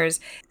our listeners,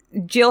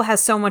 Jill has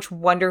so much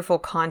wonderful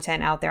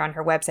content out there on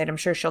her website. I'm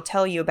sure she'll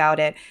tell you about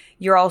it.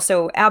 You're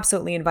also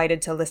absolutely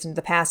invited to listen to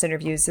the past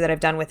interviews that I've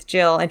done with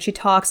Jill. And she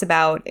talks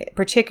about,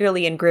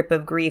 particularly in Grip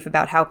of Grief,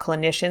 about how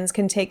clinicians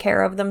can take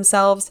care of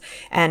themselves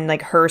and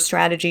like her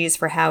strategies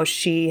for how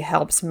she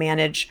helps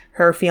manage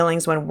her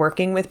feelings when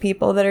working with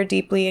people that are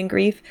deeply in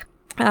grief.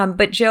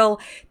 But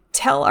Jill,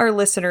 tell our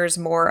listeners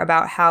more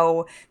about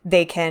how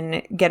they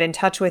can get in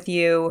touch with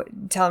you,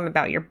 tell them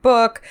about your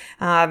book,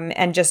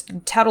 and just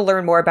how to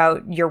learn more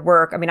about your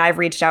work. I mean, I've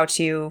reached out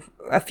to you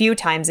a few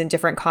times in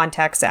different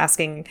contexts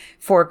asking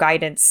for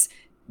guidance.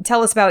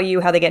 Tell us about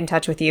you, how they get in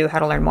touch with you, how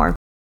to learn more.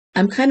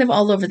 I'm kind of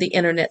all over the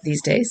internet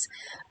these days,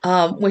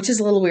 which is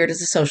a little weird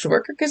as a social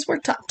worker because we're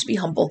taught to be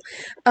humble.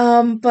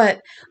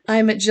 But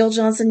I'm at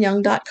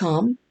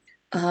jilljohnsonyoung.com.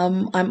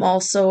 I'm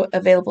also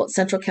available at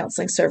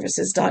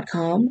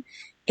centralcounselingservices.com.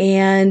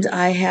 And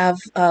I have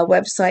a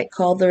website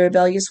called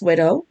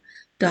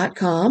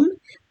therebelliouswidow.com.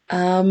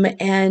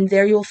 And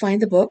there you'll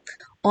find the book.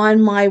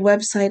 On my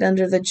website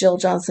under the Jill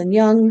Johnson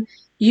Young,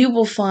 you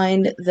will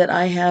find that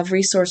I have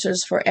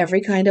resources for every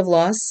kind of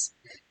loss,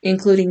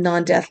 including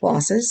non-death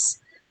losses,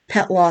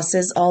 pet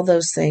losses, all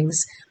those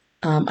things.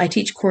 I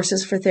teach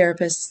courses for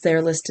therapists.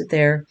 They're listed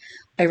there.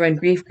 I run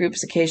grief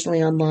groups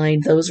occasionally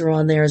online. Those are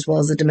on there, as well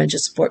as the dementia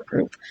support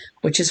group,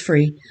 which is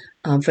free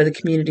for the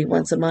community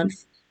once a month.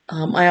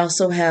 I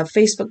also have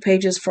Facebook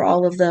pages for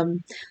all of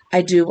them.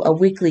 I do a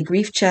weekly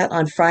grief chat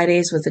on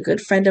Fridays with a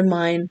good friend of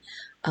mine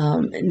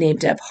named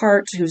Deb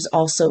Hart, who's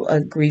also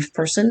a grief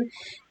person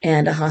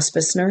and a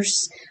hospice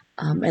nurse.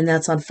 And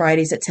that's on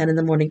Fridays at 10 in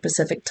the morning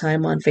Pacific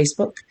time on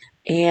Facebook.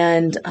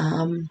 And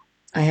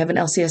I have an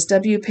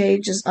LCSW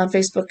page on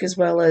Facebook as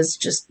well as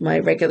just my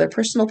regular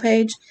personal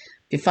page.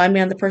 If you find me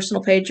on the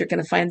personal page, you're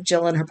going to find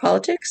Jill and her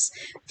politics.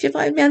 If you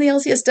find me on the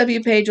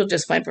LCSW page, you'll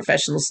just find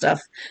professional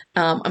stuff.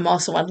 I'm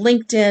also on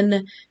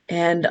LinkedIn,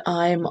 and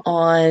I'm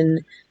on,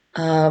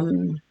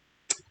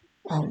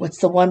 what's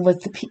the one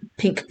with the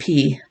pink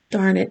P?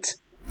 Darn it.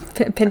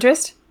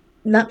 Pinterest?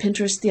 Not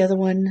Pinterest, the other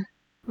one.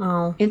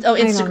 Oh, I don't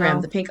Instagram,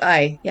 know. the pink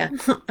eye. Yeah.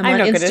 I'm I'm on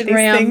no good at these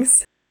Instagram.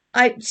 things.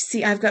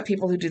 I've got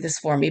people who do this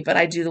for me, but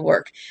I do the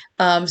work.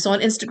 So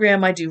on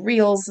Instagram, I do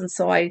reels, and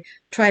so I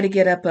try to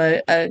get up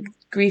a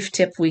grief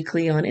tip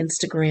weekly on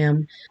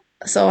Instagram.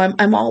 So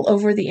I'm all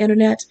over the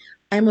internet.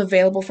 I'm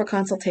available for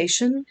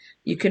consultation.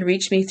 You can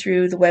reach me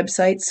through the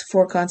websites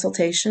for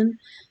consultation.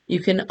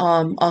 You can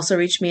also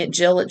reach me at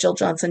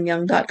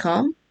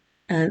jill@jilljohnsonyoung.com,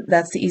 and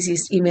that's the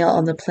easiest email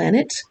on the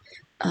planet.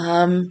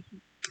 Um,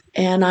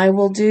 and I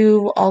will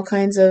do all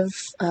kinds of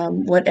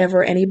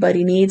whatever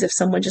anybody needs. If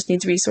someone just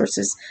needs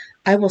resources,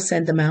 I will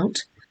send them out.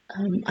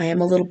 I am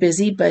a little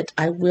busy, but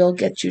I will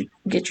get your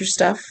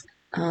stuff.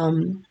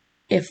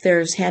 If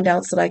there's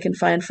handouts that I can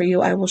find for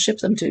you, I will ship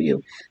them to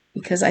you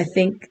because I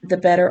think the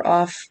better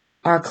off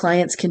our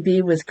clients can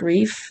be with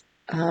grief,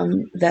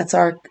 that's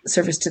our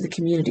service to the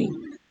community.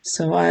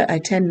 So I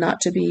tend not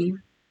to be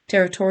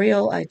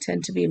territorial. I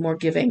tend to be more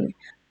giving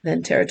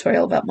than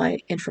territorial about my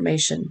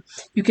information.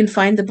 You can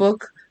find the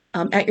book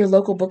at your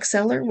local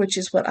bookseller, which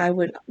is what I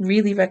would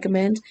really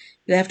recommend.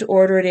 You have to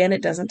order it in.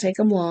 It doesn't take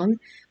them long.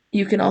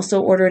 You can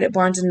also order it at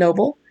Barnes and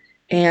Noble,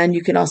 and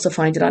you can also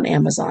find it on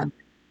Amazon.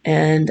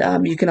 And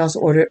you can also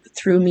order it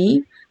through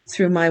me.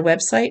 through my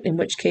website, in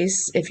which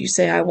case, if you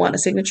say I want a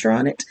signature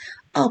on it,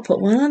 I'll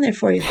put one on there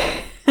for you.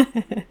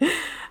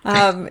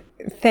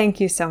 Thank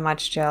you so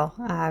much, Jill.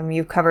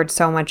 You've covered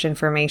so much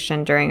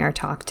information during our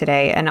talk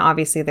today, and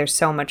obviously there's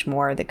so much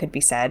more that could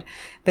be said,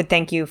 but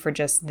thank you for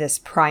just this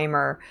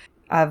primer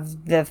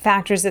of the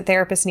factors that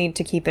therapists need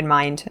to keep in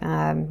mind.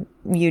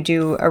 You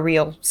do a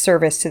real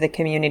service to the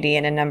community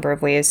in a number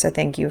of ways, so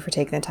thank you for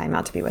taking the time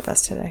out to be with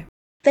us today.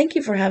 Thank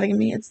you for having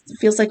me. It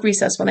feels like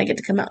recess when I get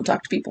to come out and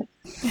talk to people.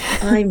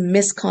 I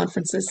miss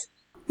conferences.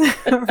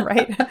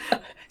 Right.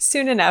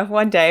 Soon enough,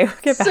 one day, we'll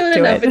get back to it.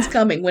 Soon enough, it's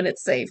coming when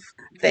it's safe.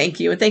 Thank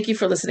you. And thank you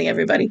for listening,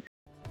 everybody.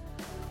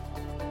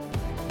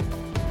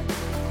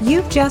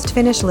 You've just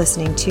finished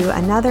listening to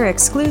another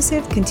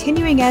exclusive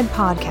Continuing Ed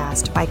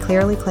podcast by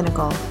Clearly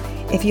Clinical.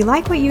 If you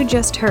like what you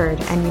just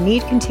heard and you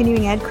need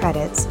Continuing Ed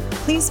credits,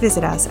 please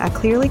visit us at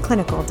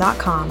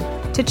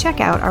clearlyclinical.com to check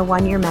out our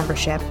one-year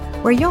membership,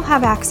 where you'll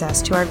have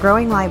access to our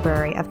growing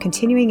library of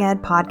Continuing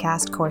Ed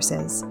podcast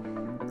courses.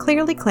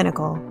 Clearly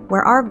Clinical,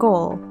 where our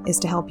goal is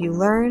to help you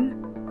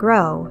learn,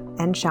 grow,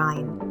 and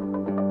shine.